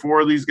 3 or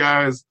 4 of these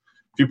guys.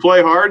 If you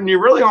play Harden,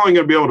 you're really only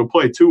going to be able to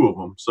play 2 of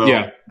them. So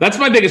yeah, that's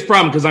my biggest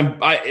problem because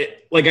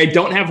I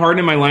don't have Harden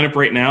in my lineup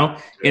right now,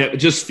 and it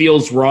just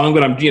feels wrong.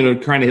 But I'm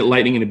trying to hit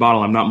lightning in a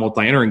bottle. I'm not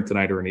multi-entering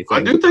tonight or anything.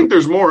 I do think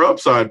there's more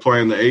upside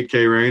playing the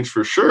 8K range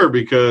for sure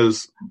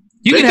because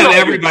you can have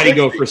everybody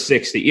go for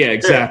 60. Yeah,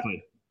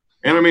 exactly.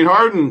 Yeah. And I mean,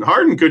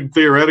 Harden could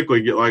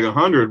theoretically get like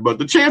 100, but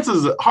the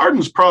chances that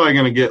Harden's probably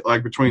going to get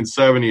like between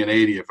 70 and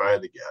 80 if I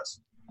had to guess.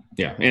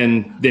 Yeah,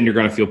 and then you're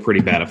going to feel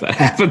pretty bad if that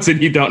happens and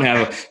you don't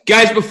have it.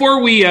 Guys,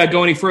 before we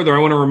go any further, I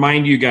want to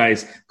remind you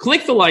guys,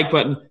 click the like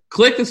button,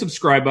 click the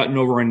subscribe button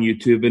over on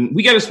YouTube, and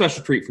we got a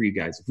special treat for you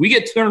guys. If we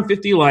get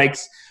 250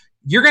 likes,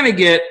 you're going to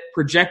get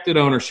projected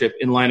ownership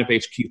in Lineup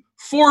HQ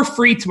for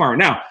free tomorrow.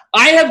 Now,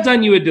 I have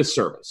done you a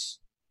disservice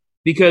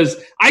because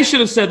I should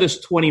have said this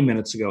 20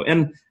 minutes ago,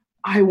 and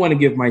I want to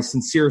give my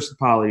sincerest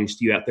apologies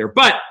to you out there,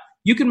 but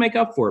you can make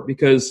up for it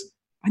because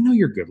I know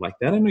you're good like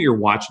that. I know you're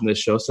watching this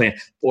show saying,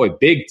 boy,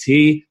 Big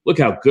T, look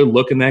how good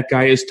looking that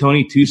guy is.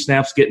 Tony, 2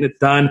 snaps, getting it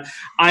done.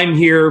 I'm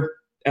here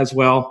as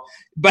well.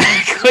 But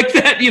click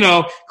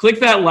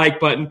that like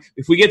button.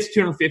 If we get to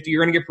 250,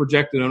 you're going to get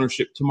projected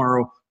ownership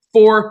tomorrow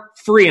for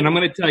free. And I'm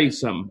going to tell you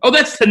something. Oh,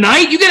 that's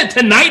tonight? You get it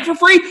tonight for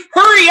free?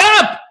 Hurry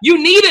up.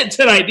 You need it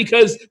tonight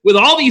because with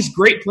all these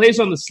great plays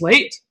on the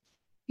slate,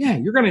 yeah,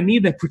 you're going to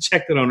need that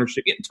projected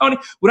ownership. Tony,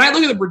 when I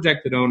look at the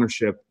projected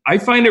ownership, I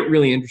find it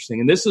really interesting.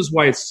 And this is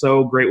why it's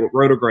so great what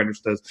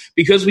RotoGrinders does,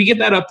 because we get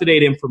that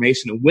up-to-date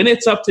information. And when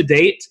it's up to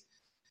date,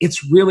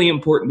 it's really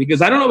important because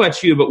I don't know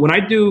about you, but when I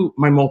do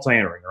my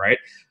multi-entering, right,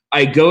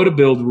 I go to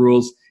build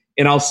rules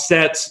and I'll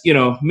set,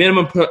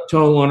 minimum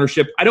total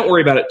ownership. I don't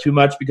worry about it too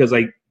much because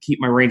I keep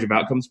my range of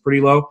outcomes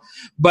pretty low.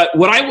 But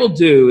what I will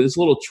do is a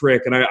little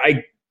trick, and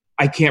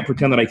I can't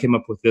pretend that I came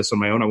up with this on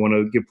my own. I want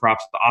to give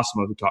props to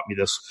Osmo who taught me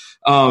this.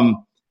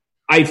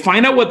 I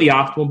find out what the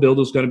optimal build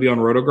is going to be on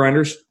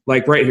RotoGrinders.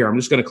 Like right here, I'm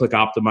just going to click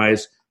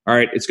optimize. All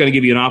right, it's going to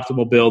give you an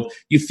optimal build.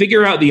 You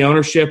figure out the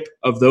ownership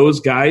of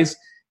those guys,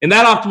 and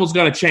that optimal is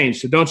going to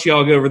change. So don't you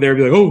all go over there and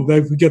be like, oh,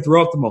 we get the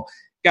optimal.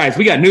 Guys,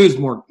 we got news,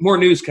 more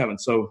news coming,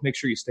 so make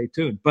sure you stay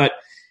tuned. But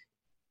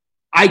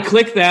I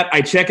click that, I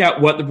check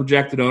out what the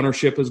projected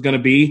ownership is going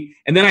to be,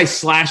 and then I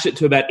slash it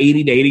to about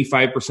 80 to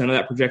 85% of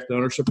that projected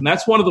ownership. And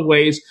that's one of the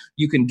ways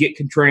you can get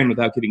contrarian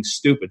without getting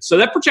stupid. So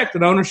that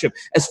projected ownership,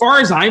 as far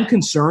as I'm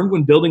concerned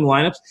when building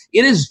lineups,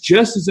 it is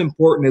just as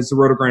important as the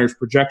RotoGrinders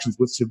projections,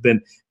 which have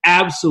been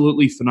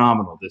absolutely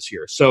phenomenal this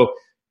year. So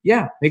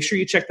yeah, make sure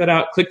you check that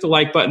out. Click the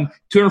like button.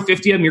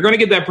 250 of them. You're going to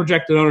get that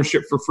projected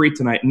ownership for free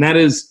tonight, and that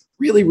is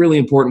really, really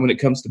important when it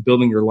comes to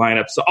building your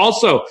lineup. So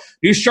also,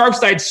 new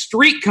Sharpside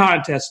Streak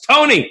Contest.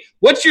 Tony,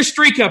 what's your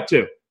streak up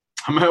to?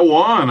 I'm at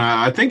 1.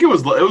 I think it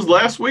was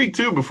last week,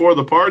 too, before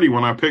the party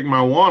when I picked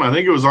my 1. I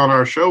think it was on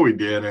our show we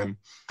did, and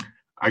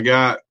I'm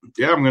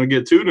going to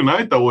get 2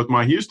 tonight, though, with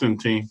my Houston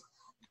team.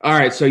 All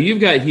right, so you've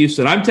got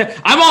Houston. I'm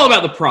all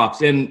about the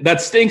props, and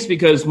that stinks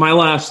because my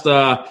last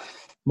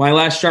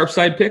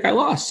Sharpside pick I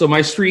lost, so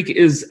my streak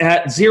is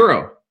at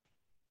 0.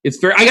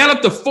 I got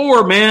up to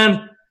 4,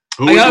 man.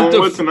 Who are we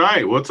going with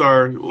tonight?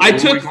 I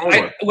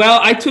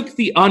took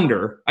the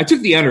under. I took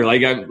the under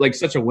like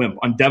such a wimp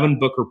on Devin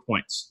Booker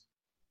points.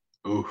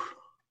 Oof.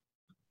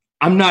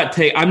 I'm not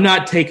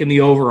taking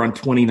the over on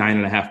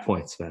 29.5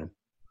 points, man.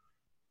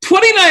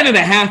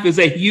 29.5 is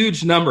a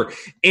huge number.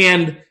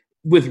 And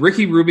with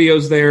Ricky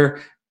Rubio's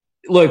there,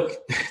 look,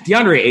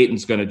 DeAndre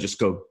Ayton's going to just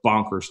go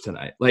bonkers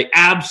tonight. Like,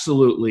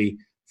 absolutely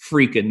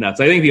freaking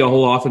nuts. I think the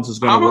whole offense is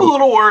going to I'm a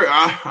little worried.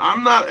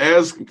 I'm not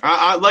as –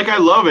 I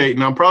love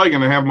Ayton. I'm probably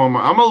going to have him on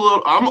my –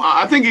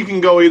 I think he can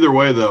go either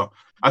way, though.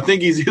 I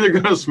think he's either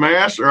going to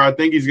smash or I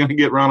think he's going to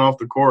get run off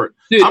the court.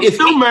 Dude, I'm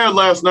still mad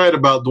last night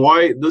about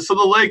Dwight. So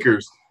the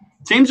Lakers,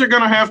 teams are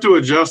going to have to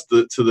adjust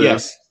to this.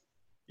 Yes.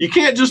 You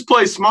can't just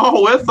play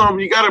small with them.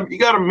 You got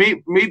to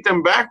meet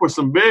them back with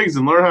some bigs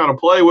and learn how to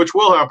play, which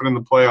will happen in the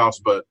playoffs.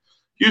 But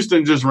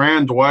Houston just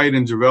ran Dwight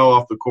and JaVale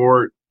off the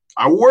court.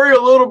 I worry a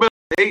little bit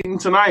about Ayton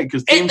tonight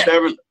because teams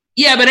haven't.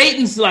 Yeah, but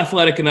Ayton's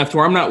athletic enough to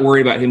where I'm not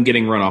worried about him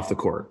getting run off the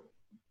court.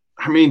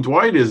 I mean,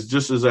 Dwight is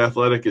just as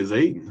athletic as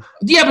Ayton.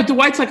 Yeah, but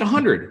Dwight's like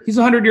 100. He's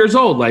 100 years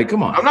old. Like,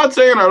 come on. I'm not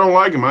saying I don't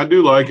like him. I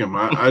do like him.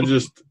 I'm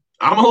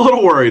a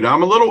little worried.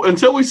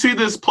 Until we see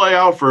this play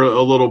out for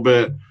a little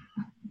bit,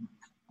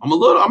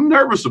 I'm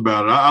nervous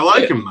about it. I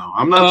like him, though.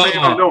 I'm not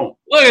saying I don't.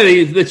 Look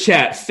at the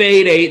chat.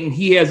 Fade Ayton.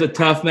 He has a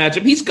tough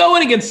matchup. He's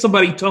going against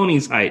somebody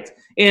Tony's height.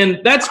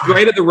 And that's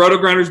great at the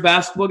RotoGrinders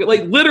basketball game.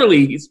 Like,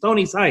 literally, he's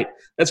Tony's height.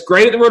 That's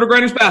great at the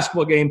RotoGrinders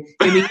basketball game.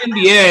 In the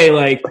NBA,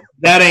 like,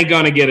 that ain't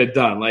going to get it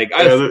done. Like,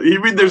 you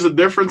mean there's a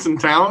difference in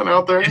talent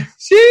out there?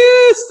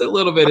 Just a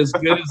little bit. As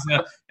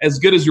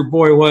good as your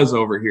boy was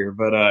over here.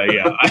 But,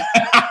 yeah.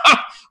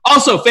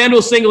 Also,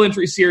 FanDuel single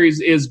entry series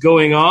is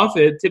going off.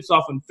 It tips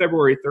off on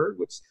February 3rd,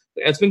 which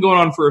it's been going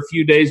on for a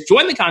few days.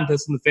 Join the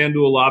contest in the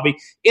FanDuel lobby,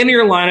 enter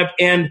your lineup,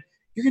 and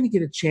you're going to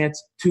get a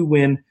chance to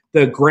win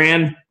the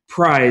grand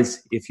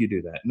prize if you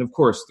do that. And, of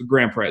course, the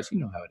grand prize, you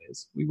know how it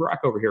is. We rock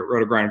over here at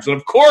RotoGrinders. And,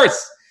 of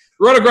course,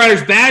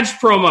 RotoGrinders badge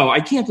promo.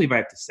 I can't believe I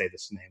have to say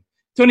this name.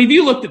 Tony, have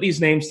you looked at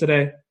these names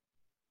today?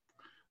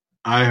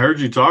 I heard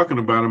you talking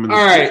about them.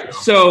 All right,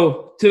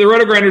 so to the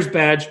RotoGrinders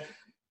badge,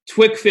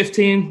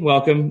 Twick15,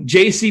 welcome.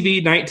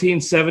 JCB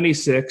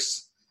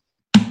 1976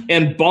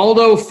 and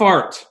Baldo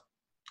Fart.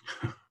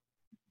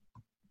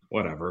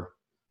 Whatever.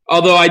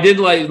 Although I did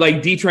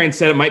like D-Train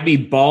said, it might be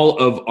Ball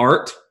of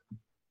Art.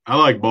 I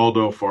like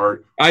Baldo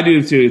Fart. I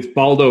do too. It's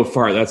Baldo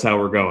Fart. That's how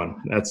we're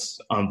going. That's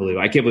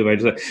unbelievable. I can't believe I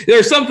just said. There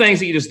are some things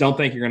that you just don't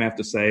think you're going to have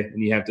to say,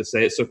 and you have to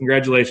say it. So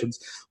congratulations,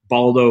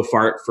 Baldo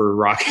Fart, for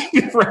rocking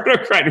the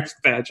RotoGrinders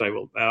badge. I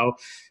will now,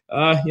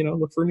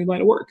 look for a new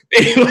line of work.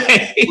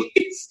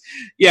 Anyways,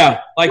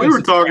 yeah. Like we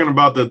were talking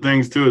about the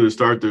things too to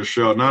start this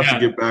show, not to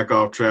get back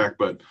off track,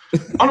 but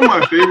one of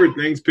my favorite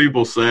things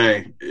people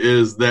say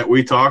is that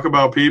we talk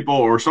about people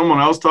or someone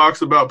else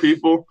talks about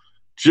people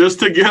just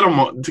to get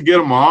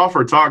them off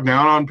or talk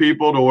down on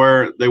people to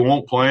where they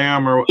won't play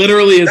them. Or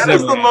literally, that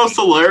is the most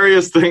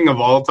hilarious thing of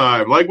all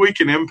time. Like we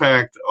can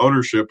impact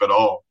ownership at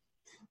all.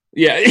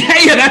 Yeah,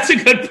 that's a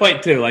good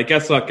point too. Like,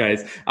 guess what,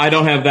 guys? I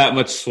don't have that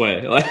much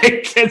sway.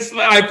 Like,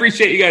 I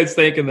appreciate you guys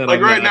thinking that.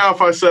 Like right now, if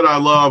I said I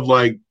love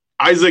like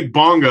Isaac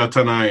Bonga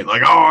tonight,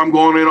 like I'm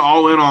going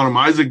all in on him.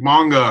 Isaac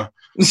Bonga.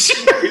 He's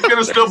going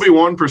to still be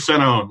 1%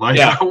 owned.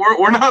 Like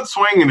we're not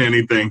swinging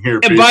anything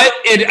here. But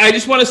I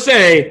just want to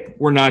say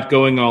we're not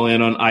going all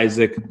in on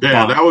Isaac.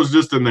 Yeah, that was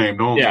just a name.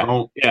 Don't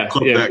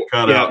clip that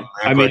cut out.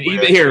 I mean,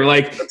 even here,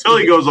 like until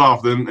he goes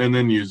off,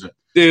 then use it.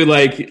 Dude,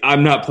 like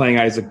I'm not playing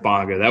Isaac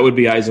Bonga. That would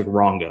be Isaac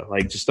Ronga.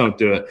 Like, just don't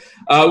do it.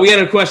 We had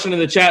a question in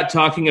the chat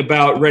talking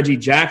about Reggie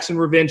Jackson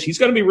revenge. He's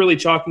going to be really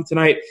chalky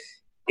tonight,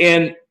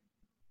 and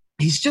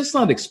he's just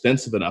not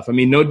expensive enough. I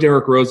mean, no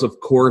Derrick Rose, of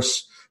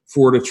course,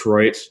 for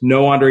Detroit.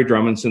 No Andre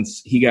Drummond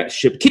since he got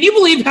shipped. Can you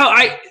believe how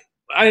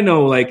I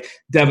know, like,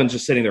 Devin's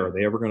just sitting there. Are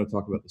they ever going to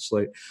talk about the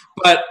slate?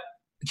 But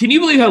can you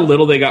believe how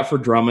little they got for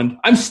Drummond?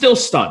 I'm still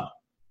stunned,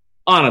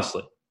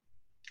 honestly.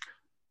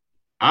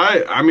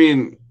 I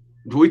mean,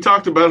 we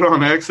talked about it on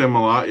XM a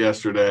lot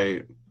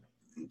yesterday.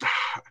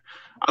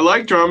 I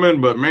like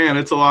Drummond, but, man,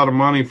 it's a lot of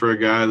money for a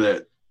guy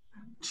that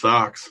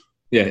sucks.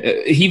 Yeah,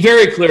 he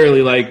very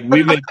clearly, like,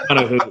 we've made fun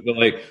of him, but,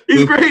 like,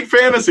 he's great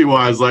fantasy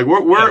wise. Like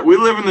we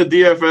live in the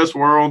DFS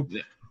world.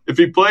 Yeah. If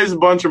he plays a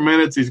bunch of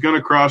minutes, he's going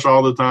to crush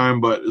all the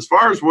time. But as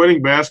far as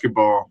winning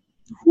basketball,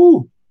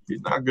 he's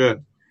not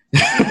good.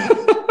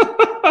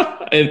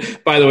 And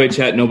by the way,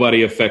 chat,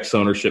 nobody affects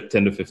ownership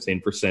 10 to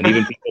 15%,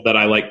 even people that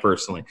I like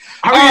personally.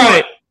 All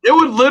right. It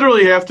would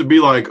literally have to be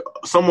like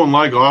someone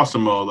like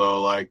Osimo,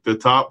 though, like the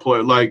top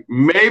player. Like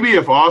maybe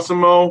if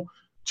Osimo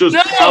just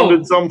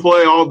pounded some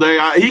play all day,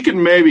 he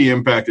can maybe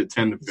impact it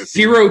 10 to 15.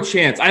 Zero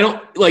chance. I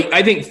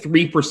think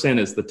 3%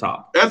 is the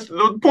top. That's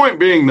the point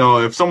being,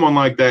 though, if someone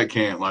like that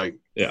can't,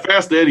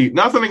 Fast Eddie,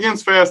 nothing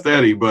against Fast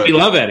Eddie, but we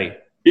love Eddie.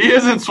 He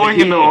isn't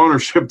swinging the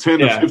ownership 10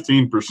 to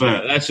 15%.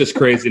 Yeah, that's just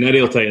crazy. And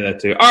Eddie will tell you that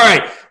too. All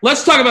right,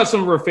 let's talk about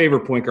some of our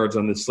favorite point guards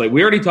on this slate.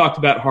 We already talked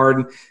about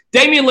Harden.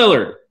 Damian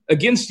Lillard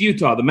against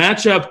Utah. The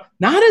matchup,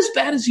 not as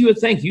bad as you would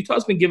think.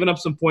 Utah's been giving up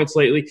some points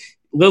lately.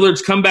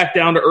 Lillard's come back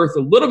down to earth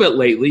a little bit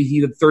lately.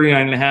 He had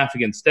 39.5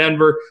 against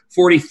Denver,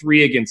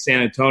 43 against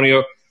San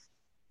Antonio.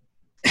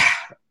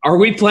 Are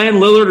we playing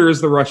Lillard or is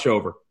the rush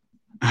over?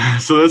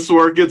 So this is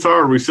where it gets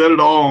hard. We said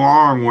it all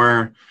along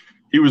where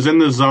He was in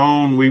the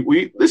zone.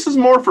 We this is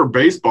more for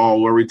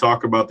baseball where we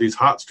talk about these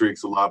hot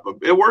streaks a lot, but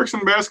it works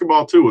in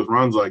basketball too with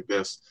runs like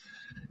this.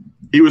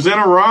 He was in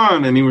a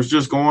run and he was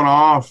just going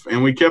off,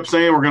 and we kept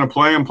saying we're going to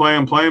play him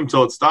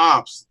until it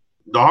stops.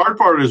 The hard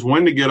part is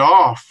when to get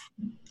off.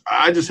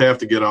 I just have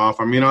to get off.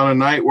 I mean, on a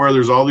night where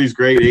there's all these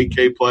great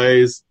 8K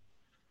plays,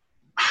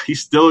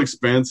 he's still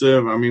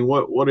expensive. I mean,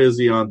 what is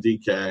he on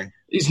DK?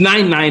 He's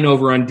 9.9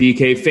 over on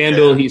DK.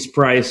 FanDuel, he's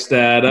priced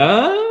at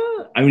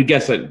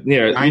guess that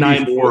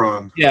 94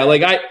 on. Yeah,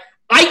 like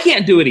I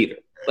can't do it either.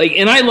 Like,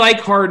 and I like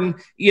Harden.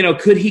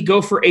 Could he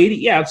go for 80?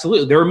 Yeah,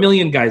 absolutely. There are a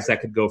million guys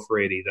that could go for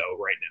 80 though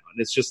right now,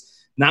 and it's just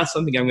not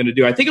something I'm going to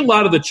do. I think a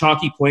lot of the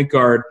chalky point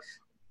guard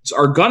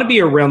are going to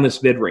be around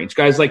this mid range.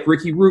 Guys like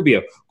Ricky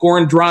Rubio,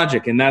 Goran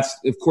Dragic, and that's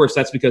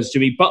because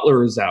Jimmy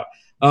Butler is out.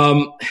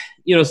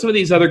 Some of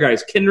these other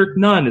guys, Kendrick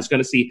Nunn is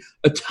going to see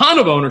a ton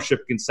of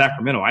ownership in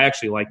Sacramento. I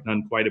actually like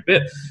Nunn quite a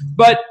bit.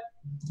 But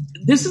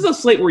this is a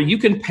slate where you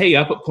can pay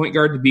up at point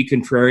guard to be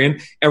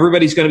contrarian.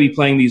 Everybody's going to be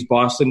playing these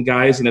Boston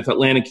guys, and if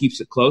Atlanta keeps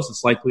it close,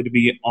 it's likely to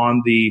be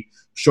on the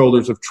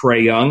shoulders of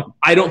Trae Young.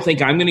 I don't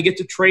think I'm going to get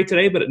to Trae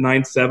today, but at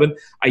 9.7,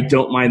 I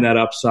don't mind that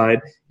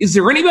upside. Is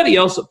there anybody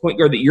else at point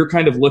guard that you're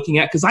kind of looking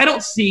at? Because I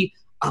don't see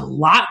a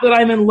lot that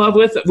I'm in love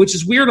with, which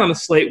is weird on a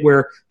slate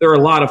where there are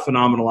a lot of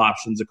phenomenal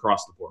options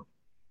across the board.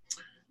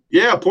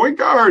 Yeah, point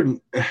guard,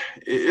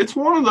 it's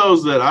one of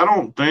those that I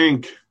don't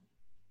think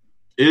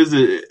is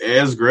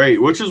as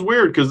great, which is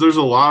weird because there's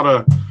a lot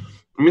of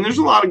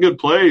good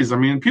plays. I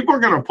mean, people are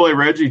going to play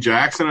Reggie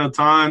Jackson a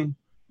ton.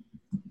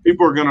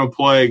 People are going to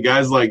play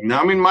guys like –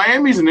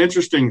 Miami's an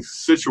interesting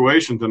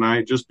situation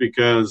tonight just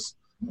because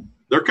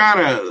they're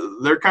kind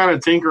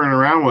of tinkering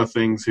around with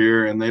things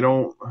here, and they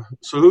don't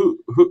 – so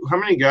how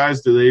many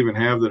guys do they even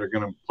have that are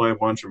going to play a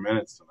bunch of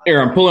minutes tonight?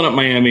 Here, I'm pulling up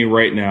Miami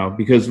right now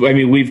because,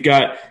 we've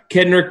got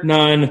Kendrick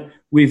Nunn,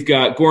 we've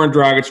got Goran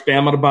Dragic,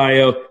 Bam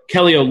Adebayo,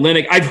 Kelly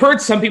Olynyk. I've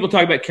heard some people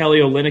talk about Kelly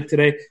Olynyk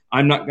today.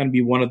 I'm not going to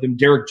be one of them.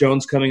 Derek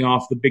Jones coming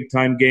off the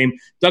big-time game.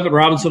 Duncan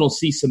Robinson will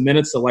see some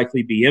minutes. They'll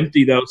likely be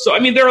empty, though. So,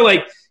 there are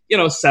like –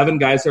 7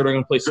 guys that are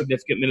going to play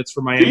significant minutes for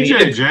Miami.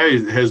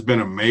 DJJ has been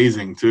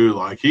amazing too.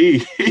 Like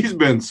he's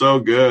been so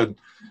good.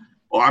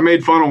 Well, I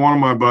made fun of one of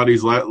my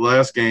buddies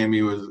last game.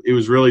 He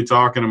was really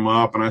talking him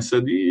up, and I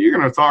said, "You're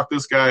going to talk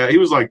this guy." He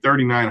was like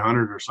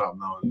 3,900 or something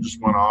though, and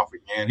just went off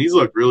again. He's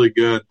looked really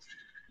good.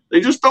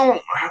 They just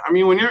don't.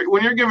 When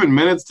you're giving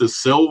minutes to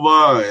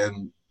Silva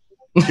and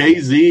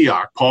KZ,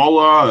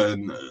 Akpala,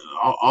 and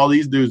all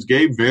these dudes,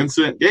 Gabe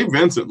Vincent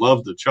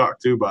loves the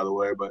chalk too, by the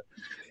way, but.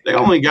 They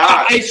only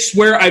got. I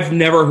swear I've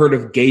never heard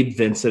of Gabe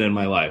Vincent in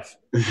my life.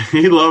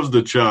 He loves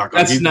the chalk.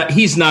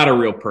 He's not a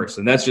real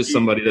person. That's just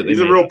somebody that he's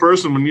a real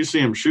person when you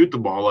see him shoot the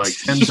ball like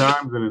 10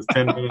 times in his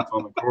 10 minutes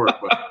on the court.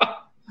 But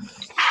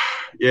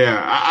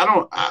yeah,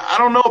 I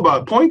don't know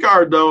about point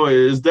guard though.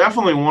 Is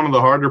definitely one of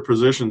the harder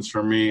positions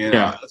for me, and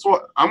that's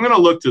what I'm going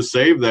to look to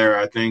save there.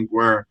 I think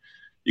where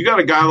you got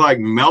a guy like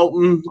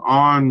Melton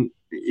on.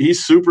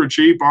 He's super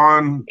cheap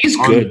on. He's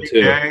on good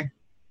DK. too.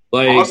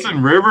 Like,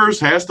 Austin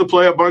Rivers has to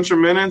play a bunch of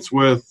minutes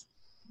with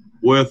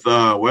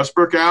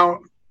Westbrook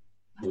out.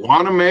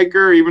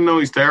 Wanamaker, even though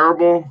he's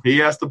terrible, he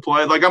has to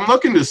play. Like, I'm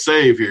looking to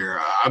save here.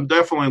 I'm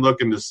definitely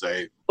looking to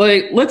save.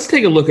 Like, let's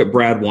take a look at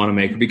Brad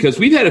Wanamaker because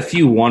we've had a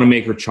few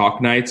Wanamaker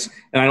chalk nights,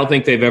 and I don't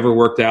think they've ever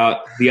worked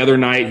out. The other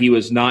night, he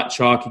was not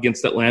chalk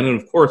against Atlanta,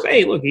 and of course,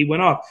 hey, look, he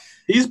went off.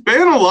 He's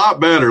been a lot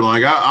better.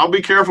 Like, I'll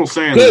be careful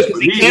saying this,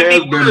 but he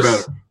has been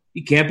better.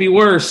 He can't be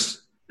worse.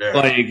 Yeah.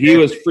 Like, he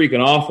was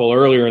freaking awful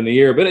earlier in the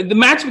year. But the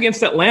matchup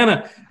against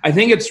Atlanta, I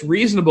think it's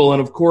reasonable.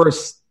 And, of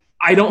course,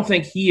 I don't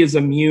think he is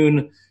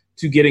immune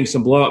to getting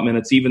some blowout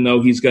minutes, even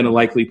though he's going to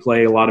likely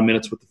play a lot of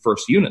minutes with the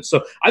first unit.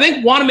 So I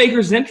think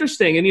Wanamaker's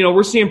interesting. And,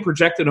 we're seeing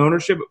projected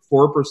ownership at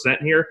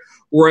 4% here,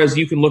 whereas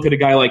you can look at a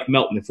guy like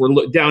Melton. If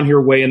we're down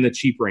here way in the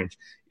cheap range,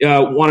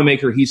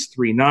 Wanamaker, he's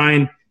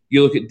 3.9.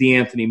 You look at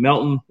DeAnthony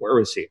Melton. Where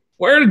is he?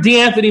 Where did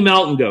DeAnthony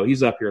Melton go?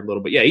 He's up here a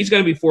little bit. Yeah, he's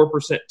going to be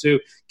 4%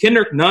 too.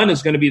 Kendrick Nunn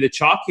is going to be the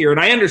chalk here. And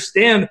I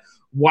understand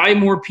why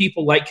more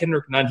people like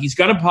Kendrick Nunn. He's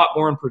going to pop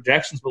more in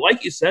projections. But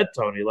like you said,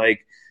 Tony,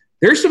 like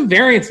there's some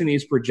variance in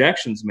these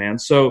projections, man.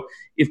 So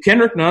if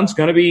Kendrick Nunn's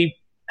going to be,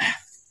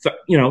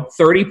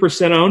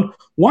 30% owned,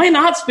 why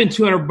not spend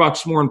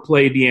 $200 more and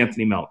play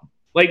DeAnthony Melton?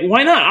 Like,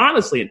 why not,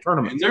 honestly, in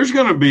tournaments? And there's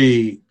going to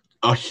be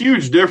a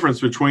huge difference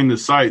between the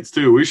sites,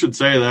 too. We should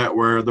say that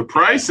where the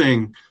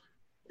pricing –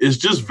 is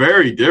just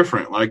very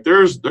different. Like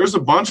there's a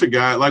bunch of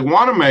guys like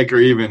Wanamaker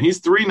even. He's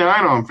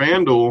 3.9 on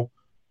FanDuel.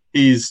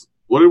 He's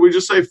what did we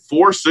just say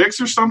 4.6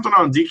 or something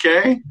on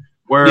DK?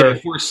 Where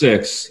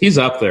 4.6. He's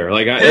up there.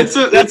 Like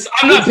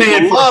I'm not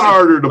paying a lot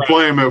harder to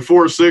play him at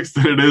 4.6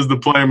 than it is to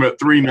play him at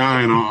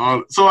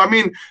 3.9. So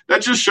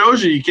that just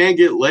shows you can't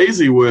get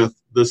lazy with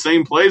the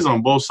same plays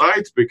on both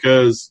sites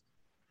because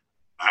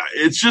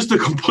it's just a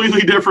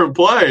completely different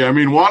play.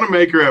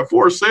 Wanamaker at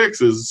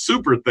 4.6 is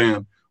super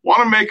thin.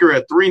 Wanamaker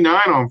at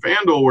 3.9 on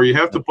FanDuel, where you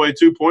have to play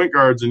 2 point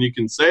guards and you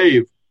can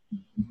save,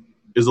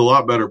 is a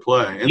lot better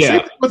play. And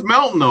same thing with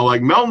Melton, though.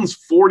 Like Melton's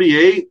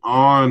 48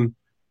 on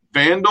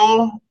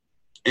FanDuel,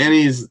 And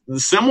he's the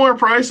similar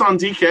price on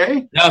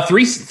DK. No,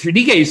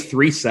 DK is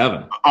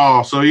 3.7.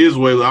 Oh, so he is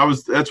way.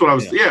 That's what I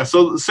was. Yeah.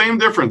 So the same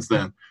difference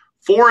then.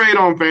 4.8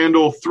 on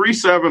FanDuel,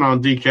 3.7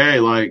 on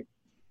DK. Like,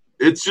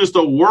 it's just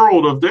a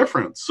world of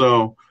difference.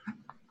 So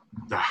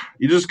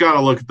you just got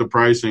to look at the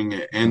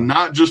pricing and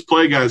not just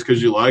play guys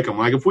because you like them.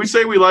 Like, if we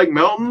say we like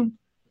Melton,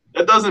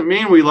 that doesn't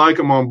mean we like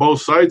him on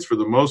both sites for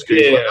the most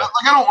cases. Yeah.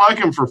 Like, I don't like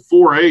him for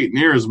 4.8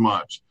 near as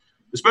much.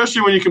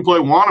 Especially when you can play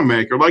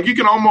Wanamaker. Like, you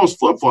can almost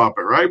flip-flop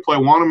it, right? Play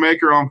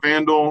Wanamaker on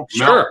FanDuel.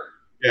 Sure.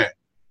 Yeah.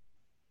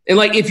 And,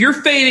 like, if you're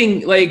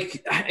fading,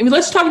 like, I mean,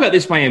 let's talk about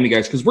this Miami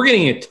guys, because we're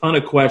getting a ton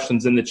of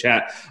questions in the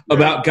chat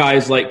about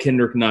guys like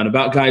Kendrick Nunn,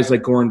 about guys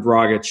like Goran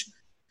Dragic.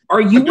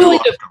 Are you willing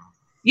to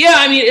 – yeah,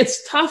 I mean,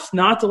 it's tough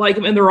not to like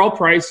him, and they're all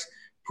priced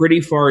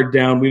pretty far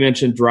down. We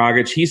mentioned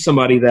Dragic. He's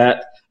somebody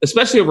that,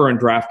 especially over on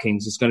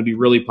DraftKings, is going to be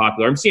really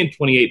popular. I'm seeing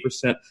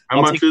 28%. How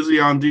much is he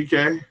on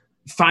DK?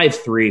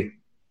 5.3.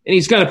 And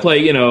he's going to play,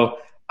 you know,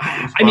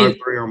 I mean,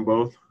 5.3 on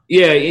both.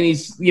 Yeah, and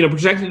he's, you know,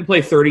 projected to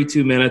play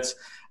 32 minutes.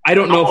 I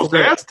don't know almost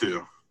if has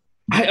to.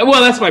 Well,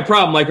 that's my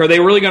problem. Like, are they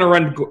really going to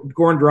run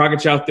Goran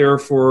Dragic out there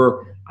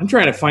for? I'm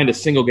trying to find a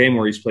single game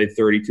where he's played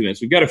 32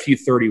 minutes. We've got a few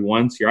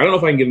 31s here. I don't know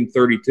if I can give him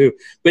 32,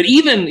 but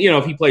even, you know,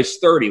 if he plays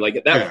 30, like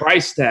at that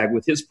price tag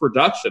with his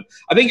production,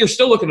 I think you're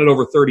still looking at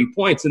over 30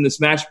 points in this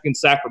matchup in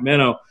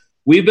Sacramento.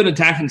 We've been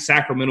attacking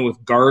Sacramento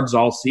with guards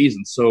all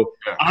season, so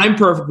I'm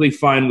perfectly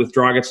fine with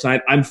Dragic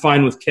tonight. I'm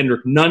fine with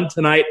Kendrick Nunn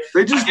tonight.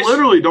 They just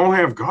literally don't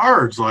have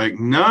guards like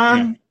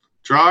Nunn,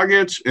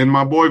 Dragic, and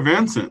my boy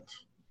Vincent.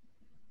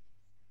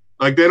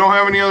 Like, they don't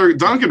have any other.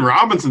 Duncan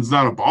Robinson's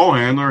not a ball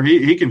handler.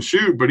 He can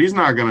shoot, but he's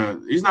not gonna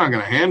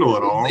handle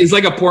it all. He's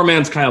like a poor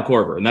man's Kyle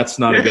Korver, and that's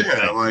not a good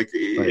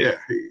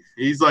thing.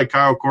 He's like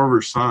Kyle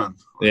Korver's son.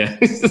 Yeah,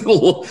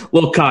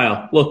 little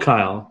Kyle.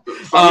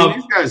 I mean,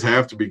 these guys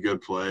have to be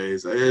good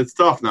plays. It's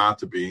tough not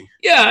to be.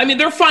 Yeah, I mean,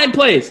 they're fine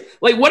plays.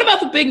 Like, what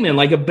about the big men,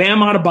 like a Bam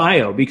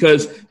Adebayo?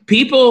 Because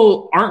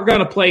people aren't going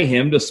to play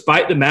him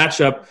despite the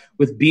matchup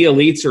with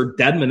Bielitsa or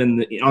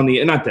Dedmon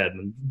not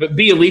Dedmon, but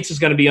Bielitsa is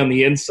going to be on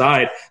the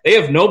inside. They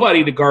have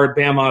nobody to guard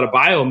Bam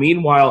Adebayo.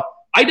 Meanwhile,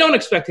 I don't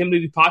expect him to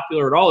be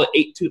popular at all at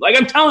 8.2. Like,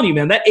 I'm telling you,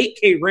 man, that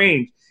 8K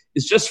range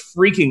is just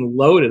freaking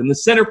loaded. And the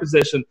center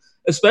position,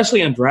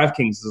 especially on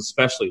DraftKings, is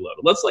especially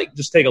loaded. Let's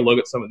just take a look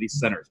at some of these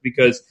centers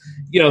because,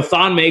 you know,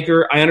 Thon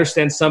Maker, I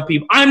understand some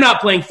people. I'm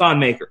not playing Thon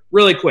Maker.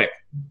 Really quick.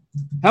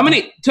 How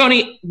many,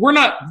 Tony, we're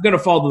not going to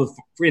fall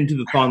into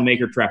the Thon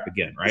Maker trap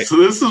again, right? So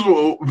this is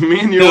what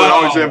me and you would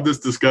always have this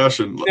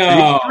discussion.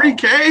 No.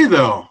 3K,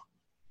 though.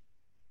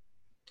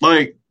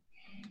 Like,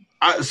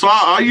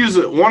 I'll use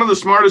it. One of the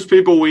smartest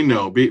people we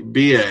know,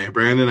 BA,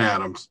 Brandon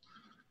Adams.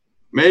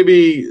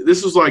 Maybe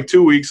this was like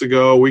 2 weeks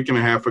ago, a week and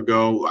a half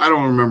ago. I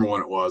don't remember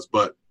when it was,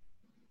 but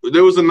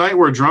there was a night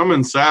where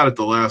Drummond sat at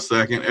the last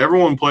second.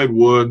 Everyone played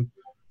Wood.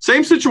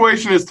 Same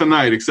situation as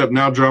tonight, except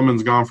now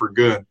Drummond's gone for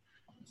good.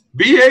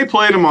 BA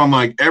played him on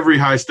like every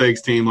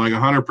high-stakes team, like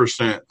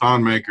 100%,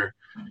 Thon Maker.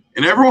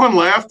 And everyone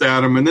laughed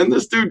at him, and then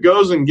this dude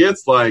goes and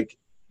gets like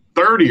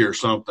 30 or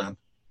something.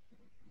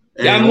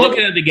 Yeah, I'm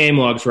looking at the game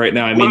logs right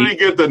now. What did he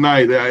get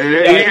tonight? He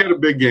had a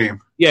big game.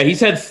 Yeah,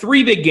 he's had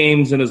 3 big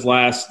games in his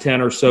last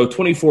 10 or so,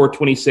 24,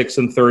 26,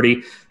 and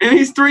 30. And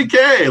he's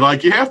 3K.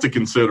 Like, you have to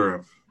consider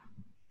him.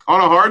 On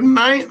a Harden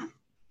night,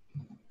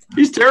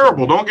 he's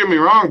terrible. Don't get me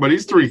wrong, but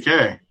he's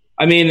 3K.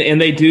 I mean,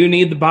 and they do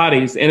need the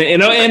bodies.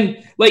 And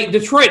like,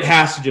 Detroit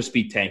has to just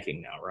be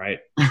tanking now, right?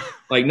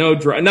 Like,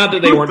 not that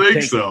they weren't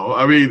tanking. So.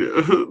 I mean,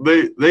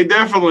 they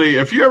definitely –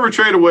 if you ever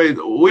trade away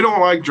 – we don't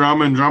like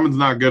Drummond. Drummond's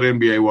not good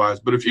NBA-wise.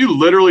 But if you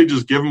literally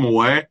just give him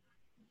away –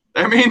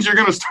 that means you're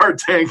going to start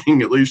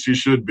tanking. At least you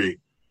should be.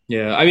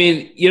 Yeah, I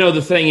mean, you know,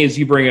 the thing is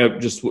you bring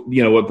up just,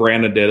 you know, what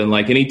Brandon did. And,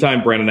 like,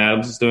 anytime Brandon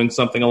Adams is doing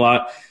something a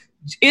lot,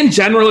 in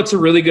general, it's a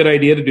really good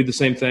idea to do the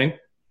same thing.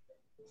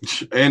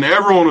 And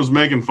everyone was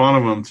making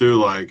fun of him, too.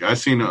 Like, I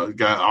seen a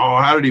guy,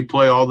 how did he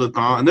play all the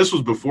time? And this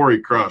was before he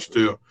crushed,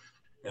 too.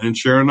 And then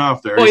sure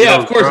enough, there. Well,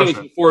 yeah, of course it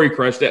was before he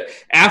crushed it.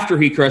 After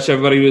he crushed,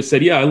 everybody would have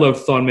said, "Yeah, I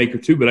love Thon Maker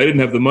too, but I didn't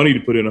have the money to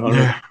put in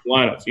 100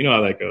 lineups." You know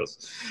how that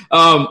goes.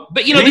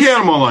 But you know, he had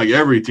him on like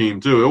every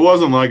team too. It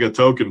wasn't like a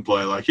token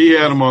play. Like he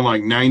had him on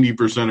like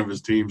 90% of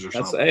his teams or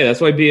something. That's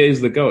why BA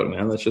is the GOAT,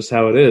 man. That's just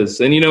how it is.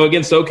 And you know,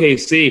 against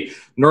OKC,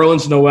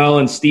 Nerlens Noel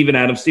and Steven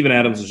Adams. Steven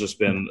Adams has just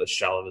been a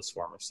shell of his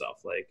former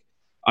self. Like,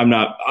 I'm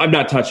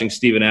not touching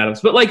Steven Adams,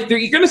 but like you're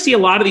going to see a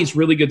lot of these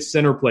really good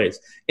center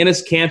plays.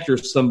 Enes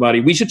Kanter's somebody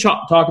we should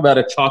talk about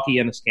a chalky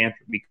Enes Kanter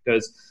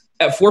because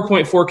at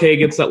 4.4K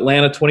against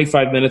Atlanta,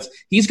 25 minutes,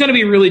 he's going to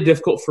be really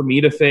difficult for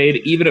me to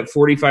fade, even at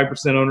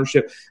 45%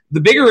 ownership. The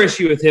bigger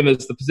issue with him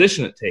is the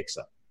position it takes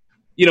up.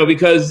 You know,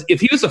 because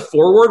if he was a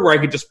forward where I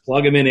could just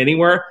plug him in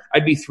anywhere,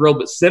 I'd be thrilled.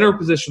 But center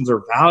positions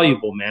are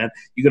valuable, man.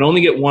 You can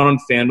only get 1 on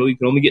FanDuel. You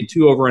can only get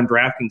 2 over on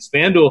DraftKings.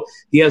 FanDuel,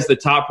 he has the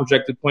top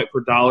projected point per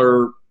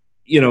dollar,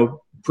 you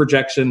know,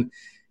 projection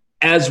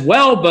as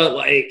well. But,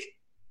 like,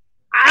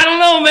 I don't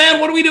know, man.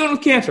 What are we doing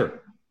with Kanter?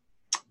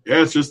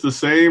 Yeah, it's just the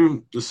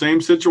same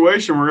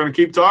situation we're going to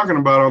keep talking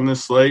about on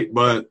this slate.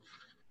 But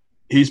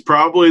He's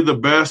probably the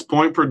best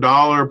point per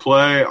dollar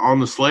play on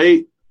the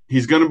slate.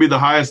 He's going to be the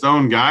highest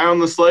owned guy on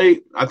the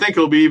slate. I think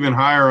he'll be even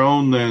higher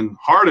owned than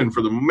Harden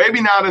for them.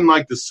 Maybe not in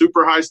like the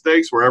super high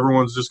stakes where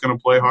everyone's just going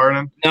to play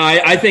Harden. No,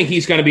 I think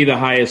he's going to be the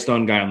highest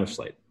owned guy on the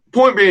slate.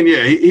 Point being,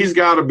 yeah, he's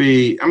got to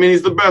be. I mean,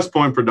 he's the best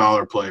point per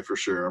dollar play for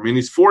sure. I mean,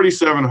 he's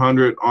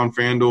 4,700 on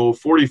FanDuel,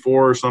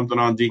 44 or something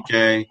on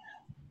DK.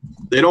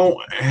 They don't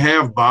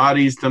have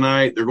bodies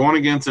tonight. They're going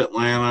against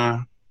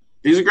Atlanta.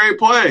 He's a great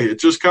play. It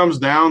just comes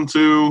down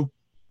to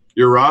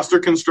your roster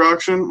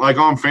construction. Like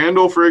on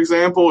FanDuel, for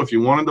example, if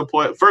you wanted to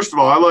play – first of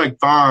all, I like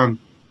Thon,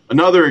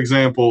 another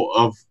example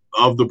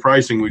of the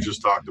pricing we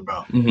just talked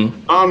about.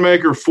 Mm-hmm. Thon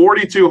Maker,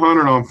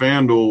 4,200 on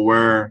FanDuel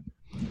where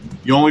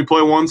you only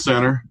play one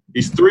center.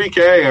 He's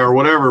 3K or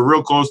whatever,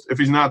 real close. If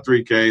he's not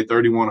 3K,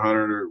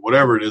 3,100 or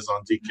whatever it is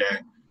on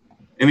DK.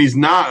 And he's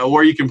not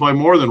where you can play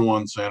more than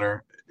one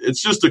center.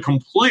 It's just a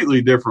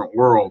completely different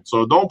world.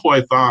 So don't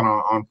play Thon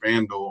on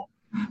FanDuel.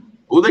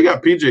 Well, they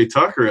got PJ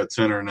Tucker at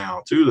center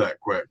now, too, that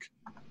quick.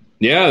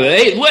 Yeah,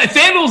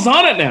 FanDuel's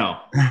on it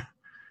now.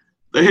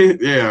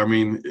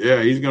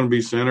 He's going to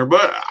be center.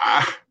 But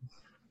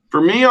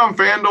for me on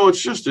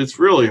FanDuel, it's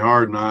really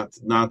hard not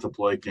to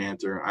play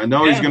Cantor. I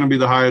know he's going to be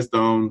the highest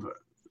owned.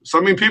 So,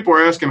 I mean, people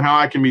are asking how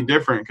I can be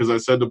different because I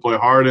said to play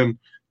Harden,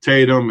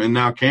 Tatum, and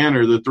now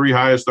Cantor, the three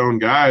highest owned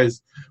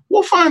guys.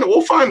 We'll find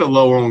a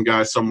low owned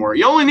guy somewhere.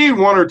 You only need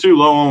one or two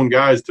low owned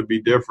guys to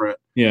be different.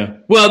 Yeah.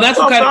 Well, that's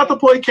not to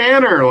play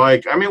Cantor.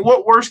 Like, I mean,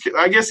 what worse?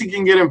 I guess he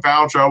can get in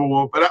foul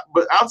trouble,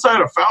 but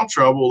outside of foul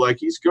trouble, like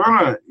he's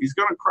gonna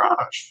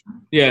crush.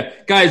 Yeah,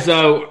 guys.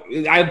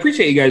 I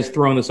appreciate you guys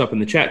throwing this up in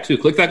the chat too.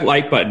 Click that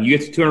like button. You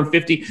get to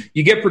 250.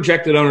 You get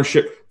projected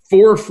ownership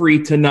for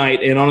free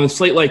tonight. And on a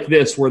slate like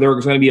this, where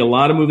there's going to be a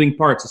lot of moving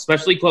parts,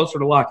 especially closer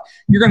to lock,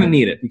 you're going to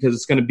need it because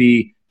it's going to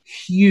be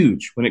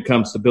huge when it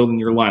comes to building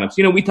your lineups.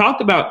 You know, we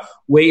talked about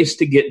ways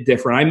to get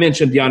different. I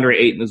mentioned DeAndre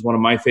Ayton is one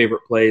of my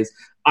favorite plays.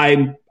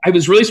 I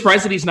was really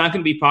surprised that he's not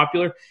going to be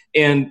popular.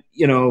 And,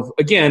 you know,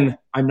 again,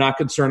 I'm not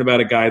concerned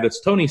about a guy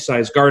that's Tony's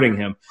size guarding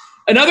him.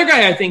 Another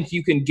guy I think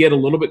you can get a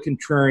little bit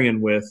contrarian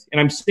with, and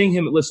I'm seeing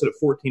him listed at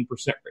 14%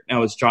 right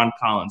now, is John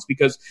Collins.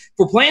 Because if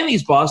we're playing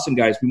these Boston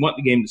guys, we want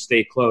the game to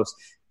stay close.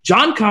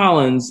 John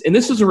Collins, and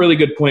this is a really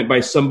good point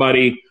by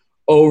somebody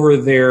over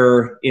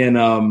there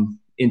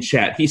in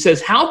chat. He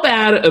says, how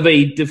bad of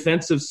a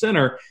defensive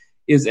center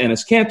is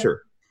Enes Kanter?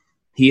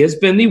 He has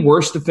been the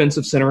worst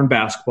defensive center in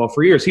basketball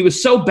for years. He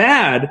was so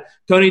bad.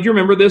 Tony, do you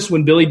remember this?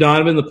 When Billy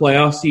Donovan in the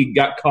playoffs, he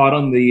got caught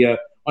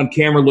on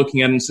camera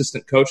looking at an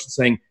assistant coach and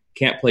saying,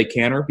 can't play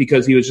Kanter,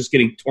 because he was just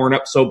getting torn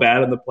up so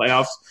bad in the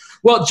playoffs.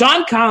 Well,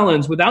 John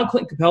Collins, without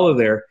Clint Capella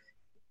there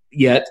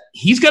yet,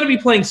 he's going to be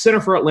playing center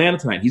for Atlanta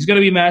tonight. He's going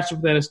to be matched up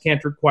with Enes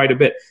Kanter quite a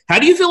bit. How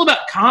do you feel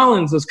about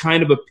Collins as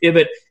kind of a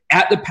pivot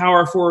at the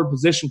power forward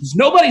position? Because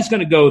nobody's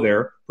going to go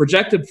there,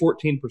 projected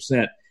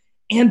 14%.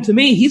 And to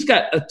me, he's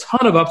got a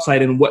ton of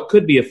upside in what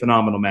could be a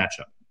phenomenal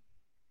matchup.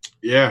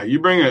 Yeah, you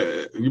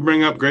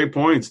bring up great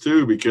points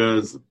too,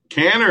 because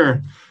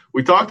Kanter,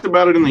 we talked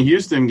about it in the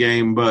Houston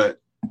game, but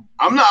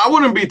I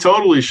wouldn't be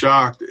totally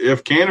shocked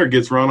if Kanter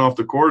gets run off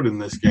the court in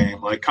this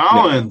game. Like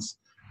Collins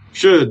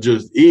should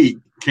just eat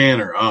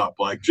Kanter up,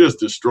 like just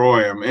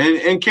destroy him.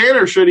 And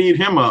Kanter should eat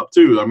him up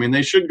too. I mean,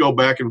 they should go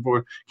back and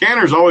forth.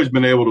 Kanter's always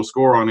been able to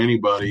score on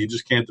anybody. He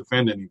just can't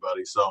defend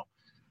anybody. So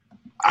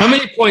how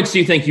many points do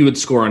you think you would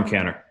score on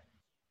Kanter?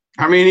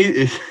 I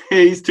mean,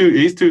 he's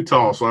too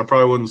tall, so I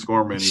probably wouldn't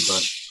score many,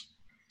 but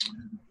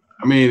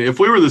I mean, if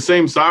we were the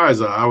same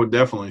size, I would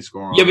definitely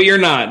score on him. Yeah, but you're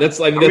not.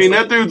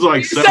 That dude's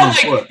like 7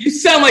 foot. You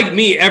sound like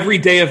me every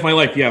day of my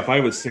life. Yeah, if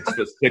I was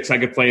 6'6", I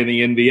could play in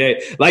the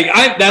NBA.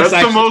 That's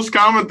the most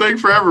common thing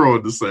for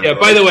everyone to say. Yeah. Right?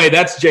 By the way,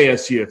 that's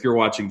JSU. If you're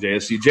watching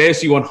JSU,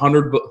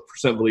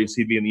 100% believes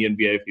he'd be in the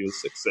NBA if he was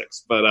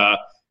 6'6". But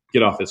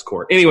get off his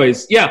court.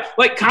 Anyways, yeah,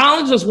 like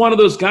Collins is one of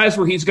those guys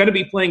where he's going to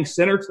be playing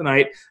center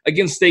tonight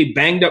against a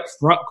banged up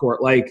front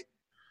court. Like.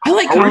 Are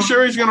we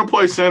sure he's going to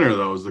play center,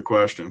 though, is the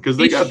question? Because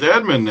they got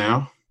Dedmon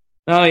now.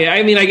 Oh, yeah.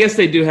 I mean, I guess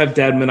they do have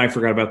Dedmon. I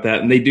forgot about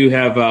that. And they do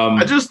have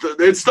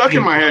it's stuck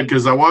in my head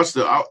because I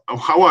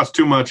watched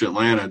too much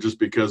Atlanta just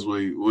because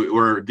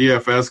we're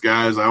DFS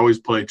guys. I always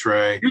play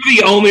Trey. You're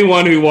the only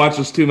one who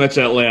watches too much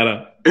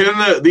Atlanta.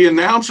 And the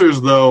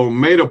announcers, though,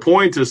 made a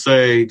point to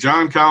say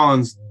John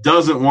Collins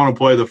doesn't want to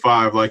play the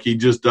 5, like he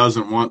just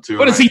doesn't want to.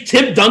 What is he,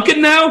 Tim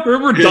Duncan now?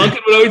 Remember Duncan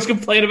would always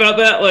complain about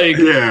that? Like,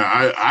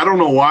 yeah, I don't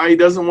know why he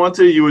doesn't want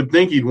to. You would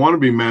think he'd want to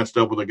be matched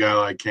up with a guy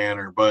like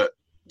Kanter, but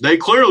they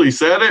clearly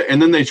said it,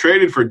 and then they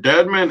traded for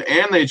Dedmon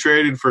and they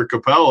traded for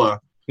Capella.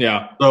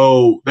 Yeah.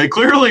 So they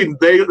clearly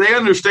they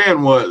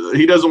understand what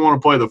he doesn't want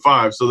to play the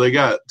 5, so they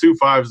got 2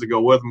 5s to go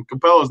with him.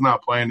 Capella's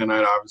not playing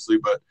tonight, obviously,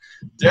 but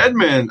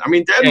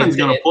Dedmon's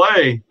going to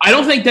play. I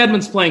don't think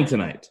Dedmon's playing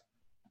tonight.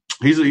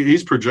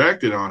 He's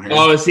projected on here.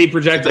 Oh, is he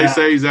projected? Did they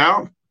say he's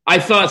out? I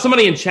thought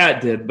somebody in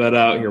chat did, but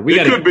here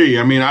it could be.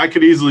 I mean, I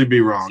could easily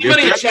be wrong.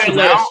 Somebody in chat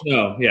let us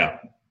know. Yeah.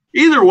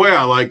 Either way,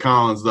 I like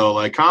Collins though.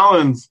 Like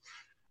Collins,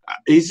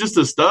 he's just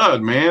a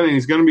stud, man, and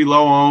he's going to be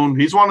low owned.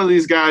 He's one of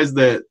these guys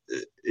that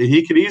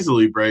he could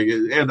easily break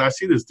it. And I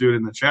see this dude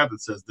in the chat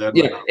that says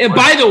Dedmon. Yeah, and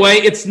by the way,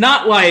 it's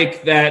not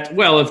like that,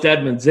 well, if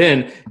Dedmon's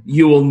in,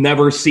 you will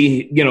never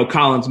see,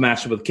 Collins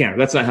matched up with Canner.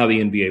 That's not how the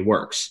NBA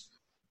works.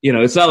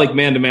 It's not like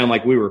man-to-man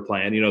like we were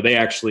playing. They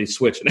actually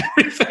switch and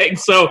everything.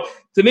 So,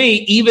 to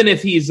me, even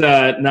if he's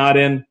not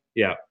in,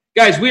 yeah.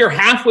 Guys, we are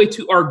halfway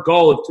to our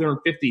goal of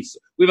 250. So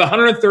we have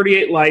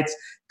 138 likes.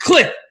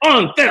 Click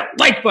on that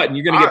like button.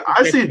 You're going to get.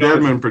 I see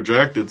Dedmon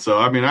projected, so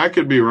I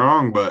could be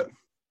wrong, but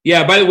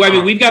yeah. By the way,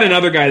 we've got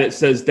another guy that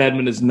says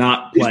Dedmon is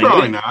not playing. He's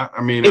probably not.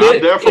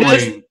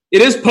 Definitely.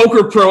 It is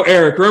Poker Pro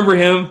Eric. Remember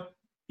him?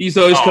 He's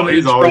always coming.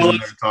 He's always in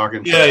there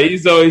talking. Yeah,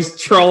 he's always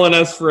trolling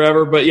us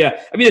forever. But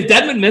yeah, if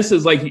Dedmon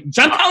misses,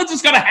 John Collins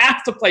is going to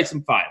have to play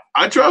some 5.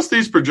 I trust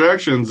these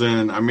projections,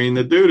 and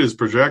the dude is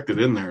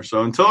projected in there.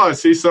 So until I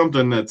see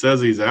something that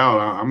says he's out,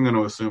 I'm going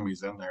to assume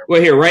he's in there.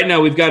 Well, here right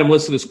now we've got him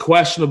listed as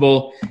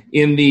questionable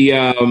in the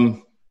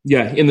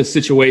in the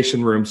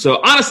situation room. So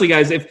honestly,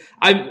 guys, if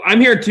I'm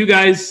hearing 2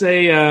 guys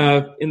say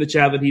in the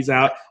chat that he's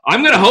out,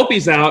 I'm going to hope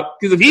he's out,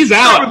 because if he's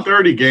out,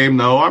 7:30 game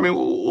though.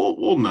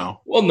 We'll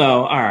know. We'll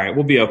know. All right,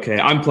 we'll be okay.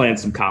 I'm playing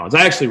some Collins.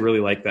 I actually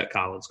really like that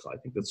Collins call. I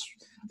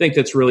think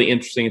that's really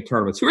interesting in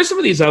tournaments. Who are some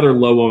of these other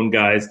low-owned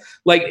guys?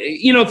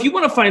 If you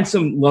want to find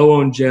some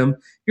low-owned gem,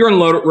 you're on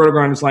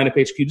RotoGrinders lineup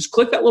HQ. Just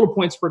click that little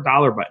points per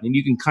dollar button, and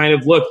you can kind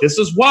of look. This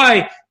is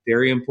why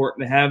very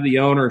important to have the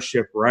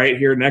ownership right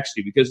here next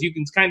to you, because you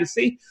can kind of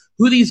see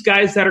who these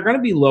guys that are going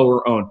to be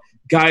lower owned.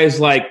 Guys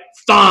like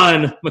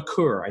Thon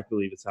McClure, I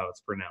believe is how it's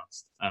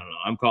pronounced. I don't know.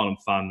 I'm calling him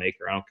Thon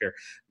Maker. I don't care.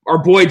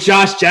 Our boy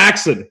Josh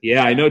Jackson.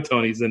 Yeah, I know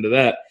Tony's into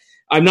that.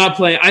 I'm not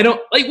playing. I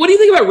don't like. What do you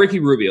think about Ricky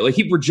Rubio?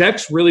 He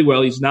projects really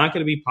well. He's not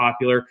going to be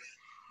popular.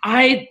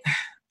 I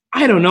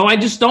don't know. I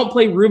just don't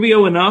play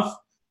Rubio enough.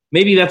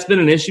 Maybe that's been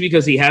an issue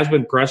because he has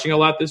been crushing a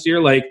lot this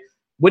year.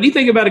 What do you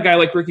think about a guy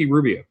like Ricky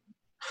Rubio?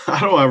 I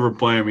don't ever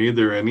play him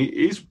either, and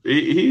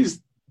he's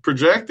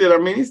projected.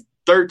 He's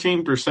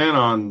 13%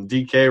 on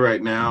DK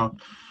right now.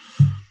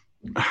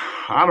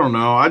 I don't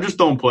know. I just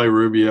don't play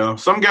Rubio.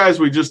 Some guys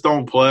we just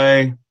don't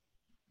play.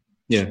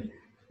 Yeah.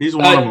 He's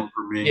one of them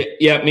for me.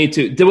 Yeah, me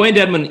too. Dwayne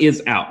Dedmon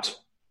is out.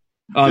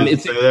 Did you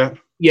say that?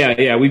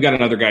 Yeah. We've got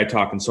another guy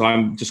talking, so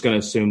I'm just going to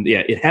assume.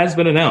 Yeah, it has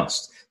been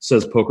announced.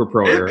 Says Poker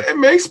Pro. It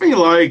makes me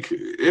like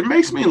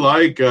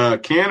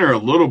Canner a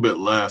little bit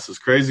less, as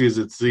crazy as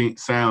it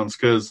sounds.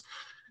 Because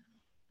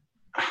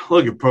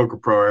look at Poker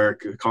Pro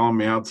Eric calling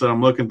me out. Said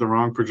I'm looking at the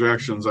wrong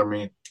projections.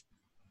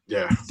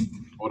 Yeah,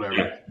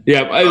 whatever.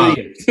 Yeah.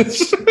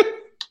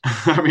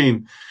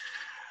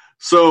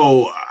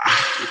 So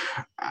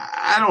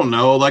I don't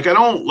know. I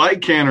don't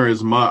like Canner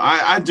as much.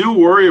 I do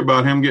worry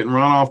about him getting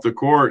run off the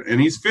court,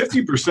 and he's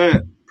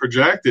 50%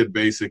 projected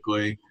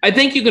basically. I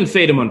think you can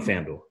fade him on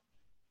FanDuel.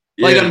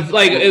 Yeah,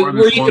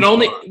 where you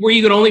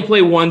can only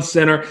play one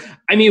center.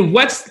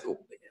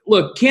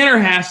 Canner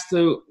has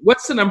to.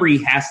 What's the number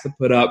he has to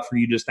put up for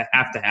you just to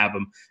have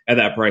him at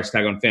that price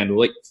tag on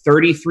FanDuel?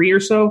 33 or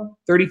so,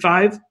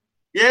 35.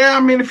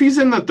 Yeah, if he's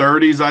in the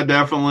 30s, I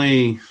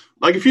definitely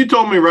if you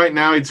told me right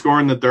now he'd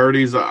score in the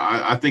 30s,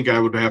 I think I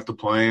would have to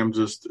play him.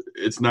 Just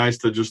it's nice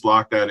to just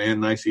lock that in,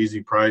 nice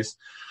easy price.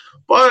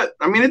 But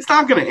it's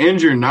not going to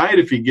end your night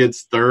if he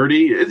gets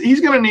 30.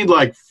 He's going to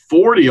need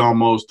 40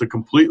 almost to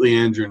completely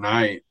end your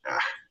night.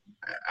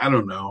 I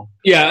don't know.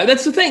 Yeah,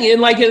 that's the thing.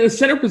 In the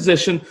center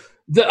position,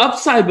 the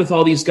upside with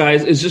all these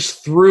guys is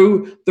just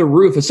through the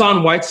roof.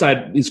 Hassan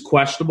Whiteside is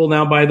questionable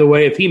now, by the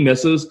way. If he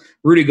misses,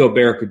 Rudy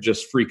Gobert could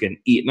just freaking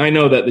eat. And I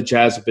know that the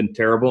Jazz have been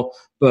terrible,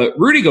 but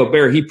Rudy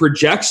Gobert, he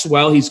projects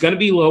well. He's going to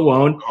be low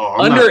owned.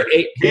 Under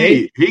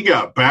 8K. He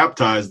got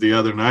baptized the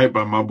other night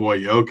by my boy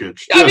Jokic.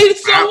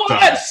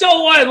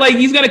 So what?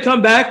 He's going to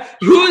come back.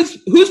 Who's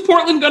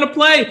Portland going to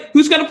play?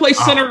 Who's going to play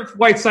center if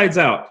Whiteside's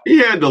out? He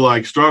had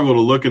to struggle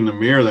to look in the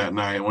mirror that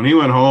night. When he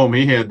went home,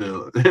 it had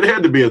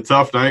to be a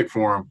tough night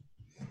for him.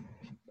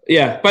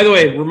 Yeah, by the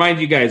way,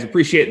 remind you guys,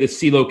 appreciate this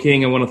CeeLo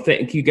King. I want to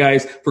thank you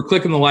guys for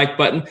clicking the like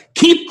button.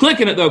 Keep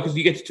clicking it, though, because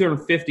you get to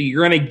 250.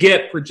 You're going to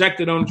get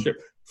projected ownership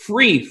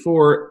free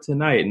for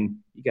tonight, and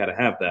you got to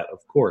have that, of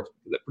course.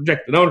 That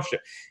projected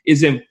ownership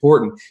is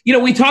important.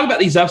 We talk about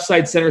these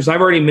upside centers. I've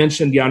already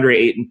mentioned DeAndre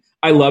Ayton.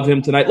 I love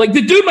him tonight.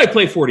 The dude might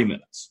play 40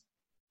 minutes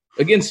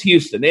against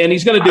Houston, and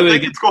he's going to do it. I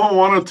think it's going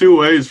one of two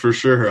ways for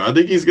sure. I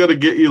think he's going to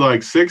get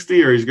you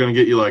 60, or he's going to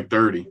get you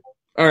 30.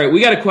 All right,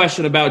 we got a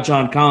question about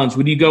John Collins.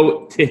 Would you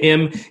go to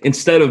him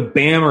instead of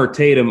Bam or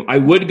Tatum? I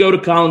would go to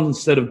Collins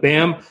instead of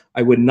Bam.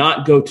 I would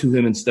not go to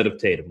him instead of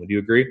Tatum. Would you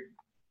agree?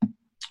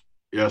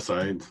 Yes,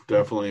 I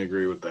definitely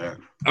agree with that.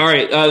 All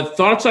right,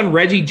 thoughts on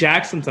Reggie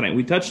Jackson tonight?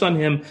 We touched on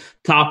him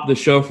top of the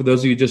show for those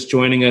of you just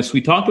joining us.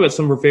 We talked about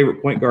some of our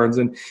favorite point guards,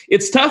 and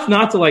it's tough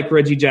not to like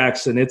Reggie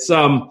Jackson. It's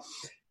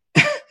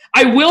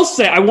I will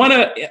say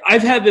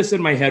I've had this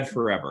in my head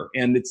forever,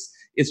 and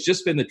it's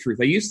just been the truth.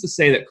 I used to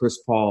say that Chris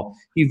Paul,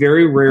 he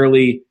very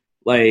rarely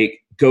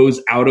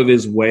goes out of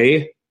his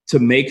way to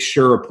make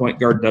sure a point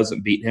guard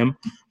doesn't beat him.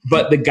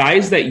 But the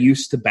guys that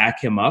used to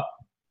back him up,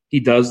 he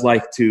does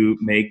like to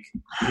make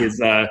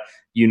his,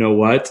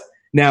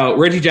 Now,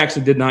 Reggie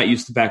Jackson did not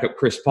used to back up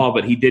Chris Paul,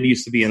 but he did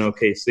used to be in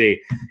OKC.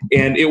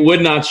 And it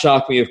would not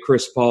shock me if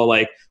Chris Paul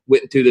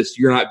went into this,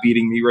 you're not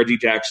beating me, Reggie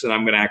Jackson,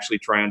 I'm going to actually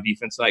try on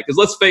defense tonight. Because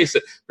let's face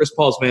it, Chris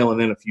Paul's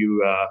mailing in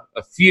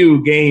a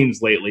few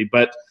games lately.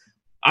 But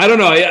I don't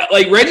know.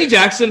 Reggie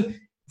Jackson,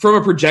 from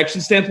a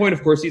projection standpoint,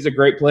 of course, he's a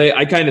great play.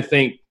 I kind of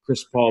think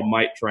Chris Paul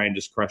might try and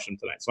just crush him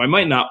tonight. So I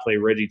might not play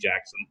Reggie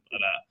Jackson.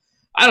 But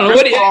I don't know.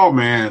 Chris Paul,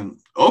 man.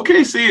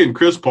 OKC and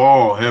Chris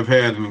Paul have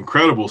had an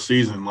incredible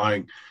season.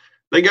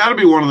 They got to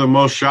be one of the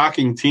most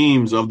shocking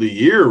teams of the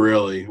year,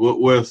 really,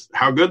 with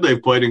how good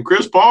they've played. And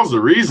Chris Paul's the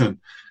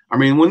reason. I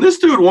mean, when this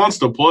dude wants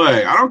to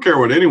play, I don't care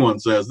what anyone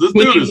says. This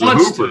dude is a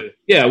hooper.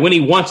 Yeah, when he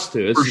wants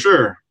to. For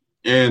sure.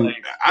 And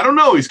I don't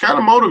know. He's kind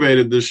of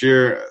motivated this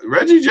year.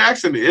 Reggie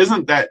Jackson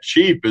isn't that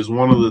cheap is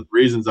one of the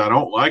reasons I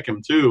don't like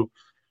him, too.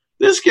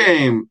 This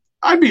game,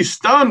 I'd be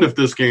stunned if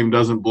this game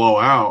doesn't blow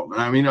out.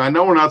 I mean, I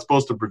know we're not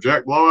supposed to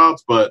project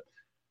blowouts, but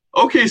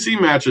OKC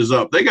matches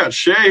up. They got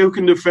Shea who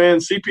can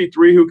defend,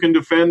 CP3 who can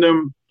defend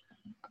him.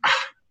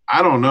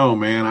 I don't know,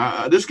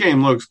 man. This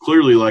game looks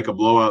clearly like a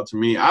blowout to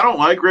me. I don't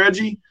like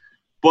Reggie,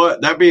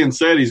 but that being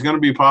said, he's going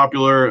to be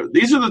popular.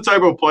 These are the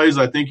type of plays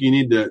I think you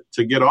need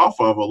to get off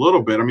of a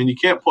little bit. I mean, you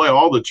can't play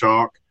all the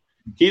chalk.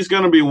 He's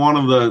going to be one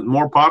of the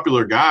more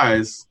popular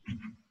guys.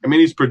 I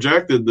mean, he's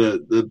projected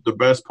the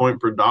best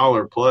point per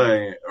dollar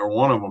play, or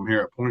one of them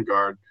here at point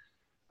guard.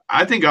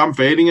 I think I'm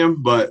fading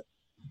him, but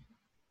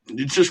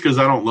it's just because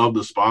I don't love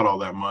the spot all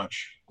that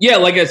much. Yeah,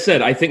 like I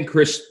said, I think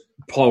Chris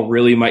Paul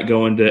really might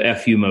go into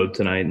FU mode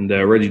tonight, and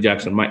Reggie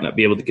Jackson might not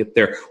be able to get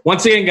there.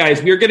 Once again,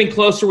 guys, we are getting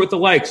closer with the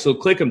likes, so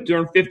click them.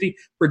 250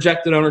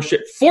 projected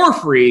ownership for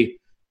free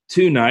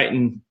tonight.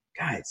 And,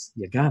 guys,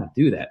 you got to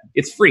do that.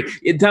 It's free.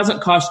 It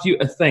doesn't cost you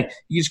a thing.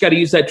 You just got to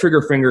use that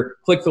trigger finger,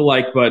 click the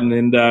like button,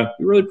 and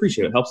we really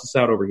appreciate it. It helps us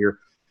out over here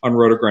on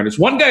RotoGrinders.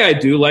 One guy I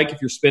do like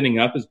if you're spinning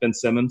up is Ben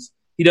Simmons.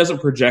 He doesn't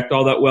project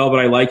all that well, but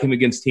I like him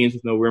against teams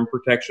with no rim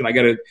protection. I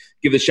got to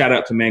give the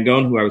shout-out to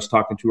Mangone, who I was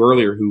talking to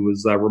earlier, who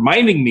was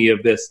reminding me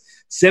of this.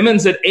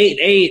 Simmons at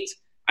 8.8.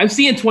 I'm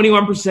seeing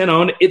 21%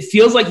 owned. It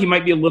feels like he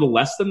might be a little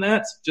less than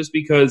that just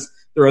because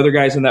there are other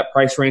guys in that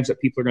price range that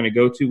people are going to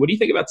go to. What do you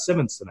think about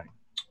Simmons tonight?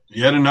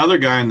 Yet another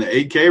guy in the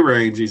 8K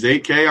range. He's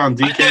 8K on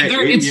DK.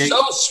 It's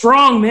so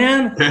strong,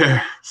 man.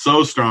 Yeah,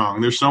 so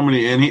strong. There's so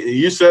many. And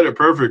you said it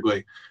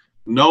perfectly.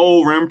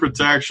 No rim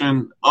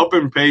protection, up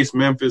and pace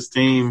Memphis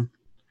team.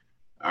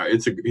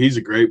 He's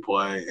a great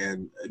play,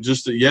 and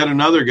just yet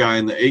another guy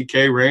in the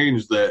 8K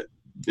range that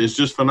is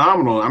just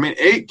phenomenal. I mean,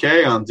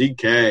 8K on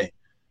DK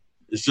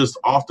is just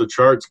off the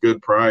charts good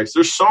price.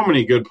 There's so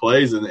many good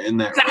plays in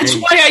that That's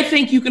range. Why I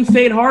think you can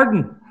fade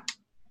Harden.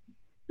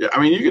 Yeah, I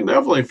mean, you can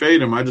definitely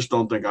fade him. I just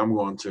don't think I'm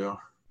going to.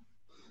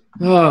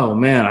 Oh,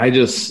 man, I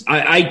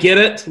get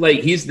it.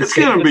 It's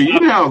going to be – you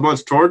know how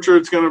much torture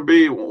it's going to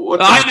be?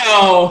 I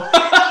know.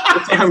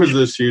 What time is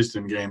this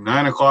Houston game?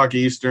 9 o'clock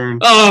Eastern.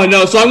 Oh,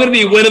 no. So I'm going to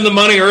be winning the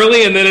money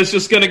early, and then it's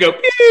just going to go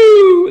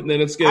pew, and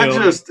then it's going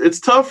to – it's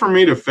tough for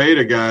me to fade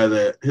a guy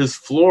that his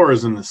floor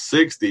is in the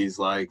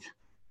 60s.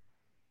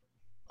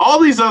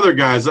 All these other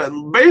guys,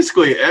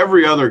 basically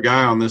every other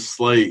guy on this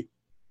slate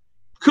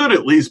could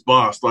at least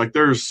bust.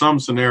 There's some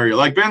scenario.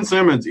 Ben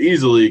Simmons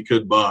easily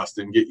could bust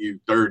and get you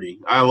 30.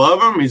 I love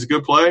him. He's a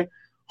good play.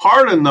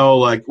 Harden,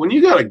 though, when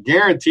you got a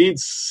guaranteed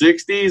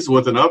 60s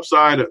with an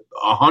upside at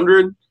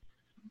 100,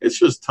 it's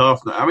just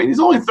tough. I mean, he's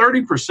only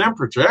 30%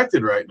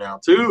 projected right now,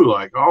 too.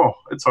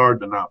 It's hard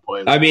to not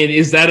play that. I mean,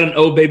 is that an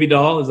oh baby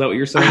doll? Is that what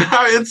you're saying?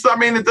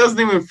 It doesn't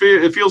even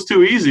feel – it feels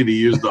too easy to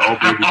use the oh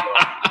baby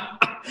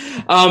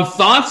doll.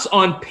 Thoughts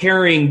on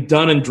pairing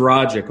Dunn and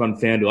Dragic on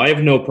FanDuel? I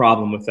have no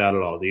problem with that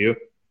at all. Do you?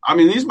 I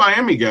mean, these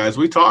Miami guys,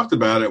 we talked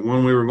about it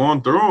when we were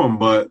going through them,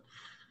 but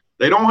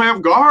they don't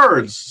have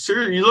guards.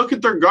 Seriously, you look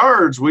at their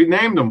guards, we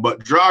named them, but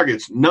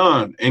Dragic,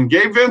 none. And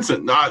Gabe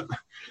Vincent, not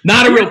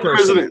a real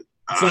person.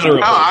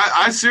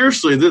 I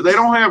seriously, they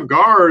don't have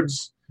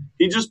guards.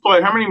 He just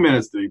played – how many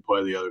minutes did he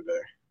play the other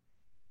day?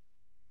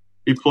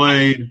 He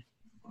played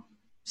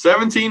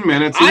 17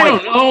 minutes. I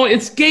don't know.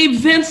 It's Gabe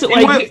Vincent.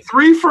 He went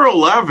 3 for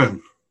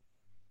 11.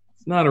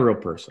 It's not a real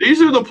person.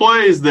 These are the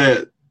plays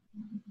that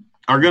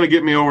are going to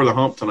get me over the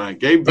hump tonight.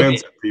 Gabe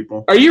Vincent,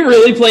 people. Are you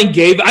really playing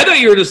Gabe? I thought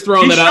you were just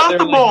throwing that out there. He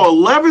shot the ball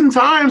 11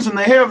 times, and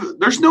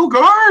there's no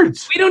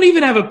guards. We don't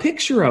even have a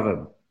picture of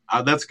him.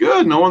 That's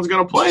good. No one's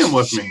going to play him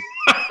with me.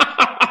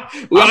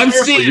 Well, I'm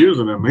seriously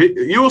using him.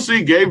 You will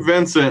see Gabe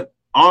Vincent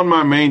on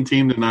my main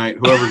team tonight,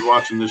 whoever's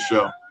watching this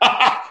show.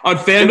 On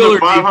FanDuel, a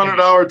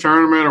 $500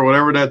 tournament or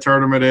whatever that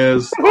tournament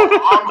is.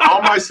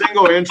 on my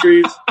single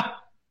entries,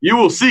 you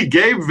will see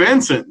Gabe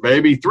Vincent,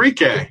 baby,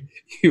 3K.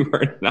 You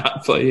are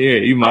not playing here.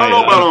 You might. I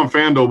don't know about on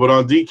FanDuel, but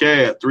on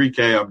DK at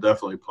 3K, I'm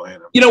definitely playing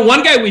him.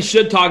 One guy we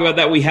should talk about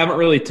that we haven't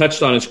really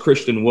touched on is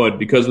Christian Wood,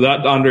 because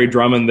without Andre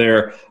Drummond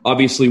there,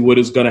 obviously Wood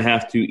is going to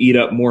have to eat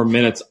up more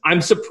minutes. I'm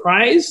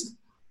surprised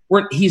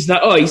he's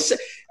not. Are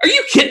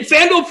you kidding?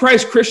 FanDuel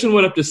priced Christian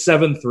Wood up to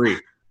 7.3.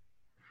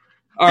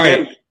 All right.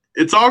 And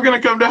it's all going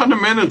to come down to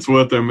minutes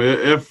with him.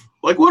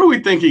 What do we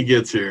think he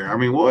gets here? I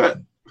mean, what?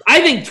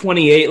 I think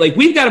 28. Like,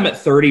 we've got him at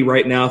 30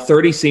 right now.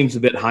 30 seems a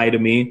bit high to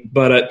me,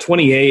 but at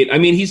 28, I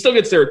mean, he still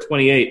gets there at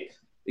 28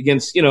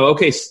 against, the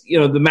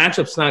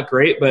matchup's not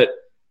great, but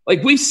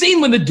like we've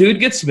seen when the dude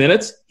gets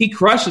minutes, he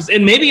crushes.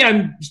 And maybe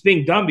I'm just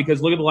being dumb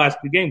because look at the last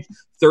two games,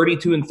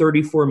 32 and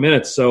 34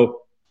 minutes.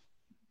 So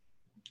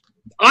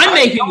I'm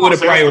making what a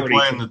priority.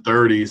 Play in the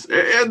 30s.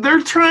 And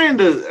they're trying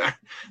to.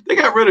 They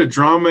got rid of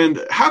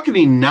Drummond. How can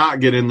he not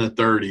get in the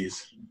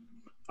 30s?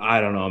 I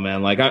don't know,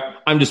 man. Like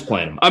I'm just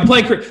playing him. I'm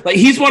playing like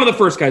he's one of the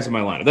first guys in my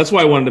lineup. That's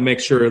why I wanted to make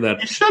sure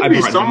that he should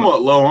be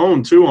somewhat low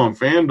owned too on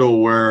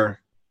FanDuel, where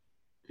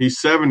he's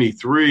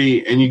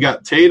 73, and you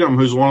got Tatum,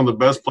 who's one of the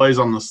best plays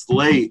on the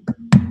slate.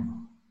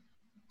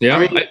 Yeah,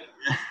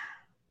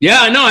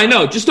 I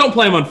know. Just don't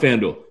play him on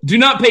FanDuel. Do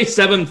not pay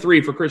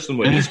 7-3 for Christian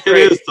Wood. It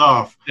is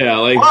tough. Yeah,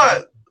 like.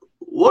 But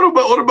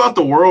what about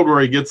the world where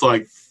he gets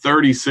like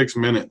 36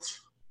 minutes?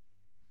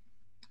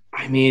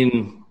 I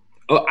mean.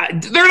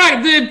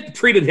 They've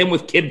treated him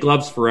with kid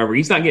gloves forever.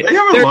 He's not getting. They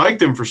haven't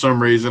liked him for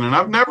some reason, and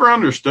I've never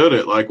understood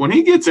it. Like when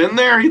he gets in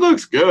there, he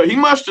looks good. He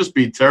must just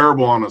be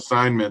terrible on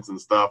assignments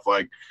and stuff,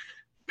 like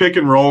pick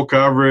and roll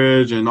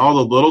coverage and all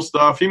the little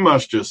stuff. He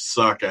must just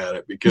suck at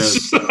it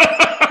because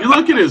you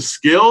look at his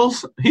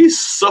skills; he's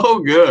so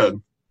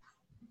good.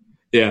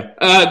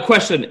 Yeah.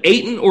 Question: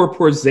 Ayton or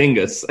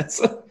Porzingis?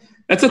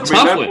 That's a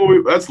tough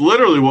one. That's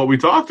literally what we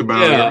talked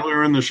about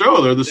earlier in the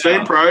show. They're the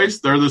same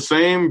price. They're the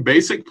same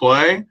basic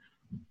play.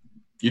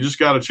 You just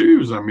got to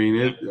choose. I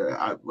mean,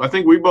 I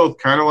think we both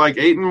kind of like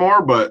Ayton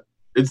more, but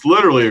it's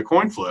literally a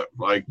coin flip.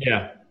 Like,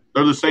 they're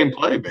the same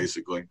play,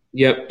 basically.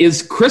 Yep.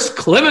 Is Chris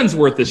Clemens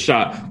worth a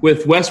shot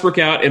with Westbrook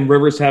out and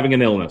Rivers having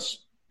an illness?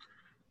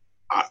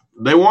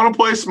 They want to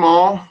play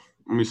small.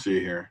 Let me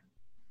see here.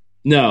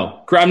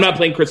 No, I'm not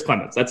playing Chris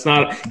Clemens.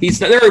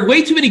 There are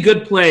way too many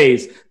good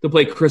plays to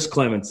play Chris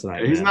Clemens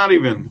tonight. He's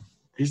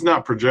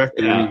not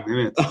projected any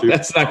minutes. Oh,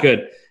 that's not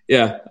good.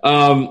 Yeah.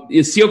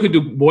 Is Sioka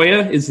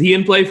Duboya, is he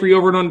in play for you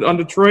over on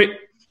Detroit?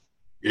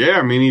 Yeah,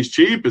 I mean, he's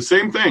cheap. The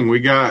same thing. We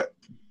got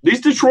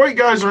these Detroit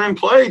guys are in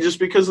play just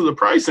because of the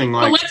pricing.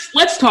 Like, well,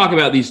 let's talk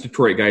about these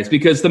Detroit guys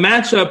because the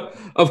matchup,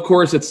 of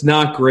course, it's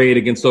not great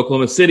against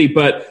Oklahoma City.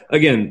 But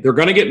again, they're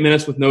going to get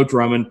minutes with no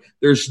Drummond.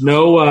 There's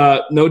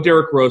no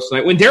Derrick Rose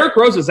tonight. When Derrick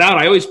Rose is out,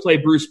 I always play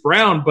Bruce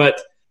Brown, but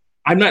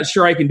I'm not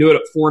sure I can do it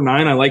at 4.9.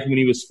 I like him when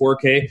he was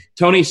 4K.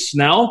 Tony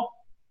Snell.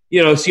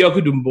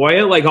 Sioka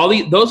Doumbouya, like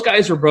those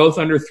guys are both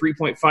under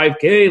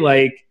 3.5K.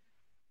 Like,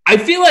 I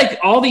feel like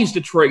all these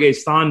Detroit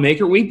guys, Thon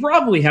Maker, we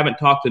probably haven't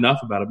talked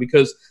enough about it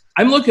because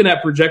I'm looking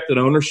at projected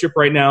ownership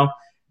right now.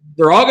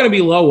 They're all going to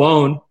be low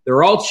owned.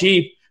 They're all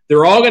cheap.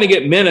 They're all going to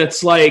get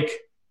minutes. Like,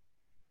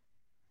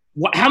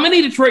 how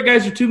many Detroit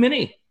guys are too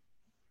many?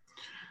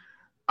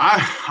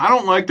 I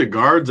don't like the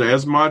guards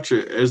as much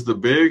as the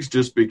bigs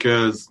just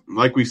because,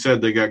 like we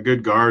said, they got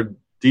good guard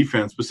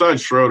defense.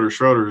 Besides Schroeder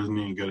isn't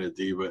even good at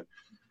D, but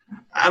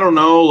I don't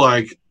know,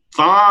 like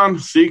Thon,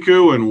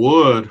 Siku, and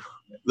Wood,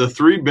 the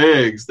three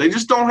bigs, they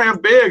just don't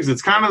have bigs.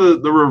 It's kind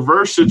of the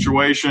reverse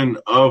situation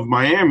of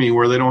Miami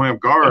where they don't have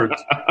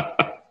guards.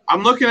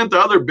 I'm looking at the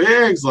other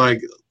bigs,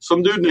 like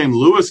some dude named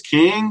Lewis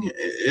King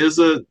is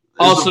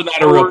also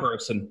not a real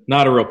person.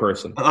 Not a real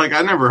person. Like,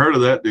 I never heard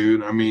of that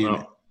dude. I mean,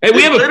 hey,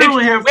 we have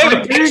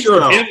a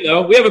picture of him,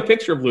 though. We have a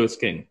picture of Lewis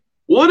King.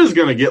 Wood is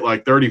going to get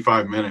like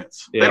 35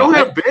 minutes. Yeah. They don't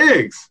have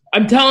bigs.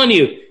 I'm telling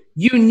you.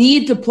 You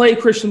need to play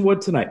Christian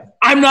Wood tonight.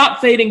 I'm not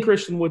fading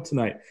Christian Wood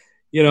tonight.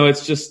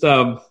 It's just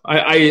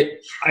I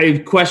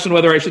question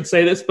whether I should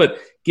say this, but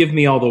give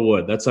me all the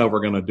wood. That's how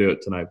we're going to do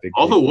it tonight.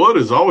 All the wood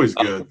is always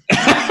good.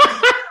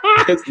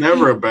 It's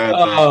never a bad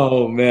thing.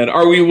 Oh, man.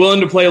 Are we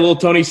willing to play a little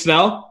Tony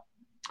Snell?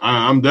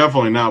 I'm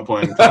definitely not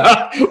playing. Wait,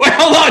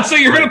 hold on. So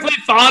you're going to play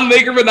Thon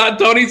Maker, but not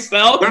Tony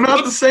Snell? They're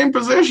not the same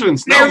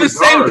positions. They're the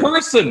same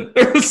person.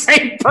 They're the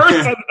same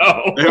person,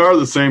 though. They are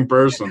the same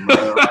person.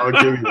 I'll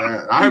give you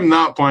that. I'm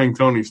not playing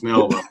Tony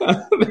Snell,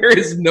 though. There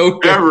is no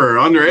ever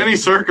under any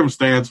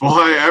circumstance will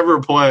I ever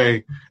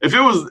play. If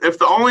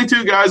the only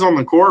two guys on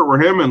the court were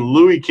him and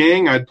Louis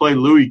King, I'd play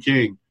Louis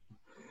King.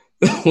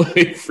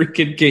 Louis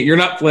freaking King. You're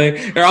not playing.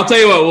 Here, I'll tell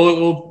you what.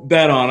 We'll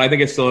bet on. I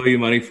think I still owe you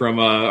money from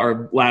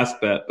our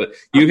last bet, but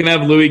you can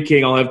have Louis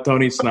King. I'll have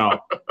Tony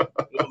Snell. I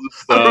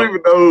don't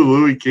even know who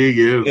Louis King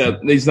is. Yeah,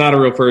 he's not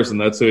a real person.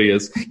 That's who he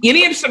is.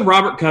 Any interest in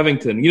Robert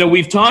Covington?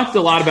 We've talked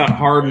a lot about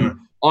Harden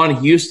on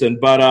Houston,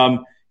 but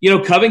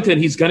Covington,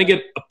 he's going to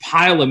get a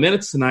pile of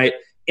minutes tonight.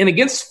 And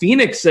against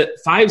Phoenix at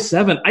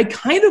 5'7", I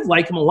kind of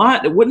like him a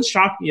lot. It wouldn't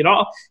shock me at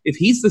all if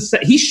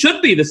he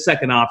should be the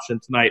second option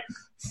tonight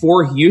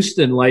for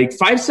Houston. Like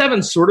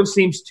 5'7" sort of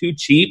seems too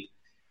cheap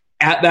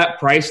at that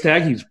price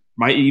tag. He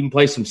might even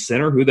play some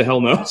center. Who the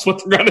hell knows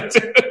what they're going to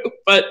do?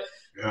 But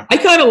yeah.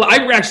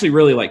 I actually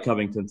really like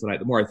Covington tonight.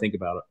 The more I think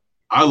about it,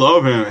 I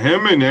love him.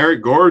 Him and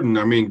Eric Gordon.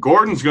 I mean,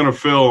 Gordon's going to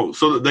fill.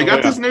 So they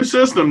got this new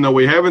system that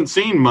we haven't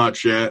seen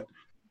much yet.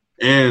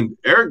 And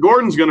Eric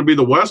Gordon's going to be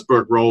the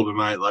Westbrook role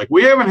tonight. Like,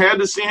 we haven't had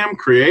to see him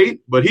create,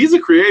 but he's a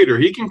creator.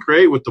 He can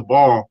create with the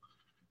ball.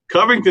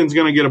 Covington's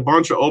going to get a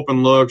bunch of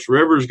open looks.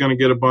 Rivers going to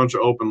get a bunch of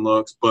open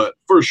looks. But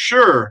for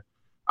sure,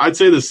 I'd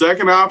say the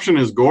second option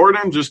is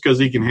Gordon, just because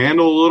he can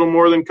handle a little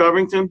more than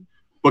Covington.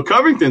 But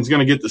Covington's going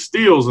to get the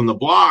steals and the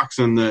blocks,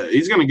 and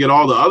he's going to get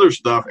all the other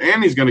stuff,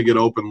 and he's going to get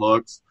open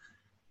looks.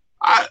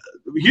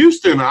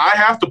 Houston, I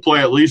have to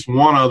play at least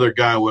one other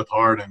guy with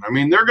Harden. I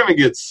mean, they're going to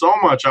get so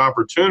much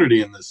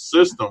opportunity in this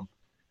system.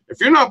 If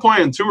you're not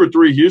playing 2 or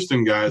 3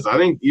 Houston guys, I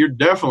think you're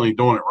definitely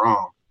doing it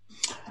wrong.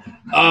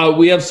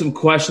 We have some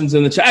questions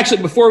in the chat.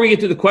 Actually, before we get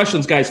to the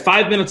questions, guys,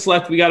 5 minutes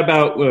left. We got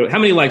about how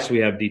many likes do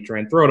we have,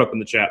 D-Train? Throw it up in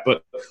the chat.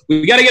 But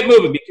we got to get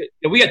moving because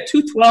we got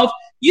 212.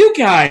 You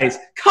guys,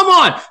 come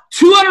on.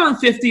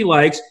 250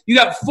 likes. You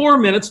got 4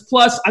 minutes.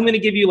 Plus, I'm going to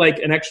give you like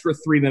an extra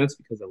 3 minutes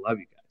because I love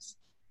you guys.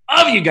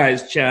 Love you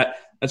guys, chat.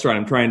 That's right.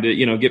 I'm trying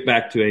to, get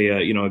back to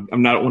a,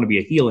 I'm not want to be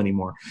a heel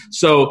anymore.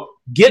 So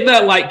get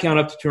that like count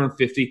up to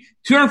 250.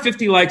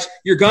 250 likes.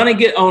 You're going to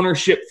get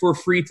ownership for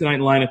free tonight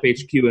in Lineup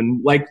HQ.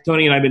 And like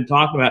Tony and I have been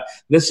talking about,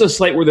 this is a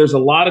slate where there's a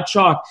lot of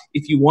chalk.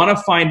 If you want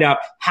to find out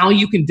how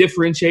you can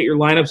differentiate your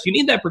lineups, you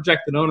need that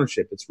projected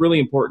ownership. It's really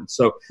important.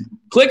 So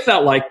click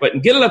that like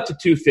button, get it up to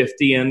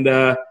 250, and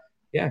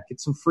get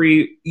some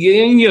free.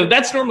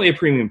 That's normally a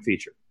premium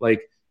feature.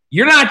 Like,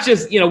 you're not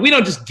just, we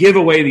don't just give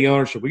away the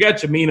ownership. We got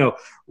Jamino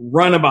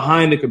running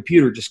behind the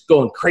computer, just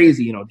going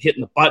crazy, hitting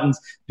the buttons,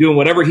 doing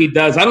whatever he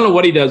does. I don't know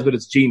what he does, but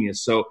it's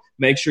genius. So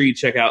make sure you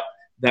check out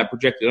that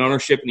projected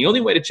ownership. And the only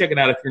way to check it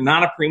out, if you're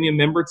not a premium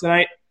member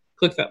tonight,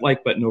 click that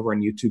like button over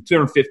on YouTube.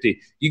 250.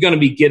 You're going to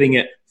be getting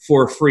it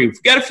for free.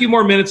 We've got a few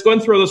more minutes. Go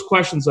and throw those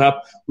questions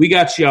up. We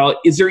got y'all.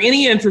 Is there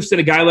any interest in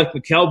a guy like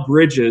Mikal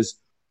Bridges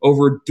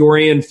over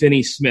Dorian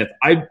Finney-Smith?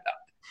 I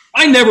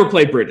never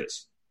play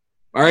Bridges.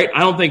 All right, I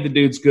don't think the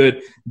dude's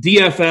good.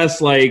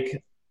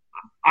 DFS,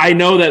 I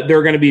know that there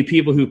are going to be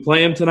people who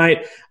play him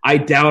tonight. I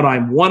doubt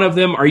I'm one of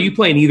them. Are you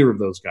playing either of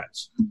those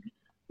guys?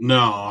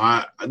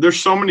 No, there's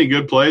so many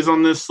good plays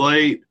on this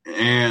slate,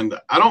 and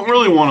I don't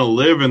really want to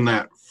live in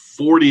that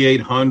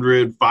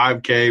 4,800,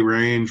 5K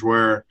range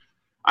where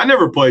I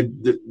never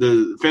played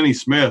the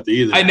Finney-Smith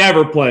either. I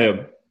never play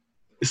him.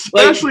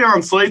 Especially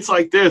on slates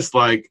like this.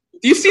 Do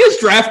you see his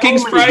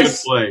DraftKings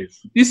price? Do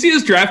you see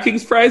his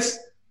DraftKings price?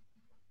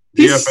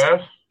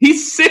 DFS?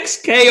 He's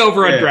 6K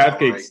over on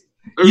DraftKings.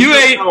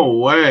 There's no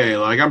way.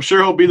 I'm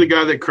sure he'll be the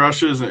guy that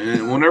crushes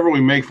and whenever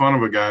we make fun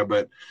of a guy,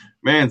 but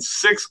man,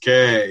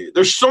 6K.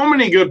 There's so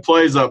many good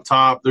plays up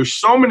top. There's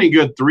so many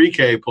good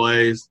 3K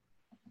plays.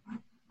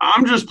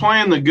 I'm just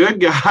playing the good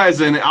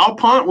guys, and I'll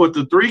punt with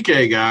the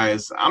 3K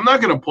guys. I'm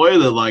not going to play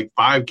the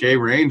 5K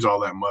range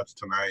all that much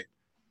tonight.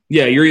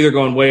 Yeah, you're either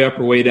going way up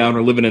or way down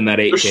or living in that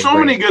 8K. There's so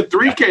many good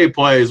 3K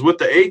plays with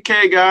the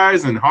 8K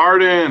guys and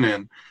Harden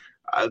and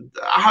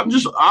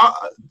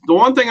the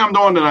one thing I'm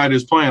doing tonight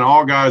is playing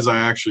all guys I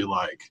actually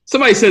like.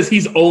 Somebody says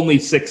he's only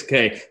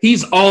 6K.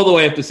 He's all the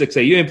way up to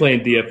 6K. You ain't playing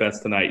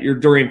DFS tonight. You're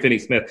Dorian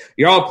Finney-Smith.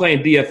 You're all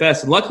playing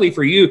DFS. And luckily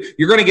for you,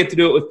 you're going to get to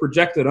do it with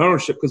projected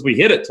ownership because we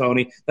hit it,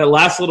 Tony. That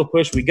last little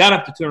push, we got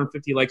up to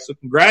 250 likes. So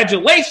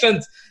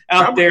congratulations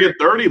out there. Get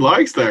 30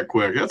 likes that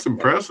quick. That's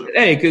impressive.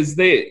 Hey, because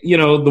the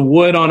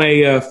wood on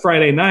a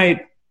Friday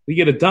night, we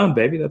get it done,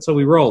 baby. That's how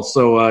we roll.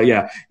 So,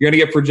 you're going to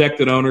get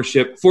projected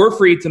ownership for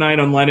free tonight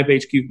on Lineup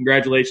HQ.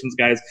 Congratulations,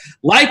 guys.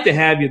 Like to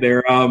have you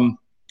there.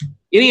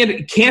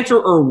 Any Cantor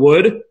or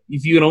Wood,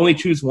 if you can only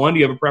choose one, do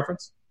you have a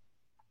preference?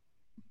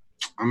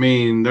 I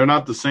mean, they're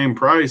not the same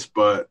price,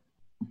 but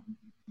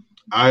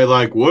I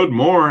like Wood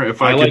more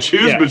if I could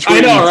choose between I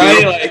know,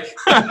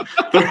 the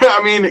two. Right?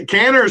 I mean,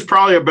 Cantor is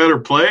probably a better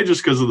play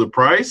just because of the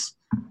price.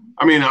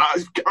 I mean,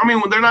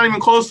 they're not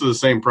even close to the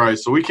same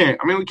price, so we can't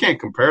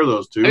compare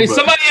those two.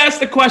 Somebody asked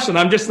the question.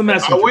 I'm just the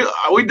messenger.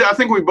 I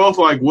think we both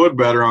like Wood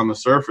better on the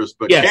surface,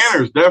 but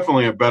Cantor's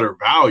definitely a better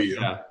value.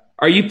 Yeah.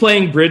 Are you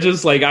playing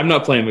Bridges? I'm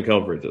not playing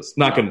Mikal Bridges.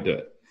 Not going to do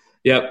it.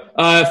 Yep.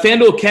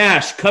 FanDuel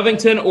Cash,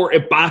 Covington or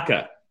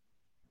Ibaka?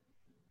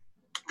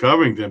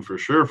 Covington for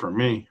sure for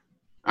me.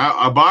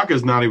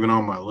 Ibaka's not even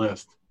on my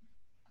list.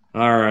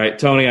 All right,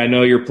 Tony, I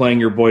know you're playing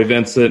your boy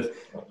Vincent.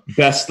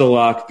 Best of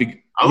luck.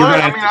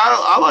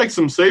 I like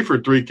some safer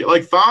 3K.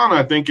 Like Thon,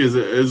 I think is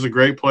a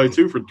great play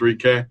too for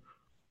 3K.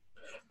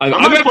 I'm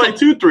going to play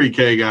 2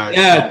 3K guys.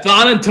 Yeah,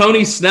 Thon and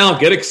Tony Snell.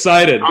 Get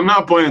excited. I'm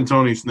not playing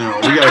Tony Snell.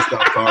 We got to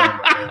stop talking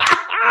about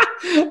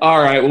him.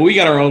 All right. Well, we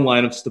got our own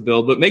lineups to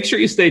build, but make sure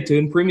you stay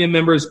tuned. Premium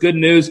members, good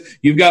news.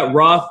 You've got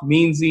Roth,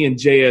 Meansy, and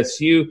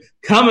JSU.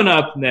 Coming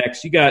up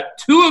next, you got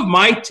 2 of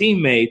my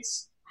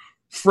teammates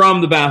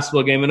from the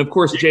basketball game. And, of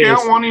course, you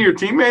count one of your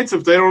teammates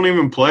if they don't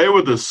even play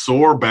with a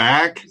sore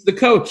back? He's the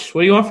coach.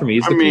 What do you want from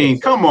me?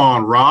 Come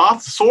on,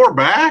 Roth. Sore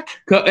back?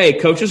 Hey,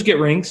 coaches get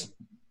rings.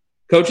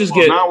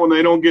 Not when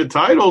they don't get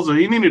titles.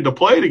 He needed to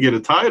play to get a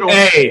title.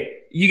 Hey,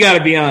 you got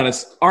to be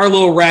honest. Our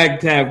little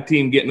ragtag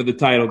team getting to the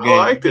title game. I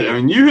liked it. I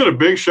mean, you hit a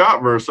big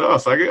shot versus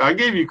us. I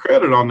gave you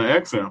credit on the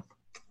XM.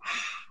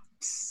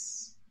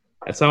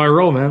 That's how I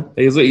roll, man.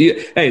 Hey,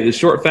 the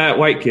short, fat,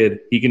 white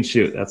kid, he can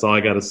shoot. That's all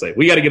I got to say.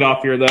 We got to get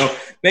off here, though.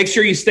 Make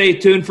sure you stay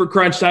tuned for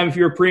Crunch Time if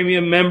you're a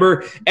premium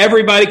member.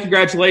 Everybody,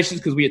 congratulations,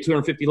 because we hit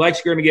 250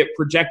 likes. You're going to get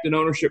projected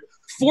ownership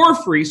for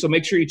free, so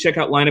make sure you check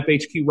out Lineup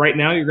HQ right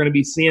now. You're going to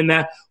be seeing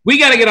that. We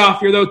got to get off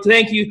here, though.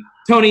 Thank you,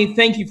 Tony.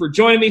 Thank you for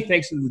joining me.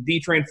 Thanks to the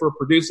D-Train for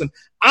producing.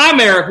 I'm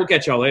Eric. We'll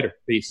catch y'all later.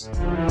 Peace.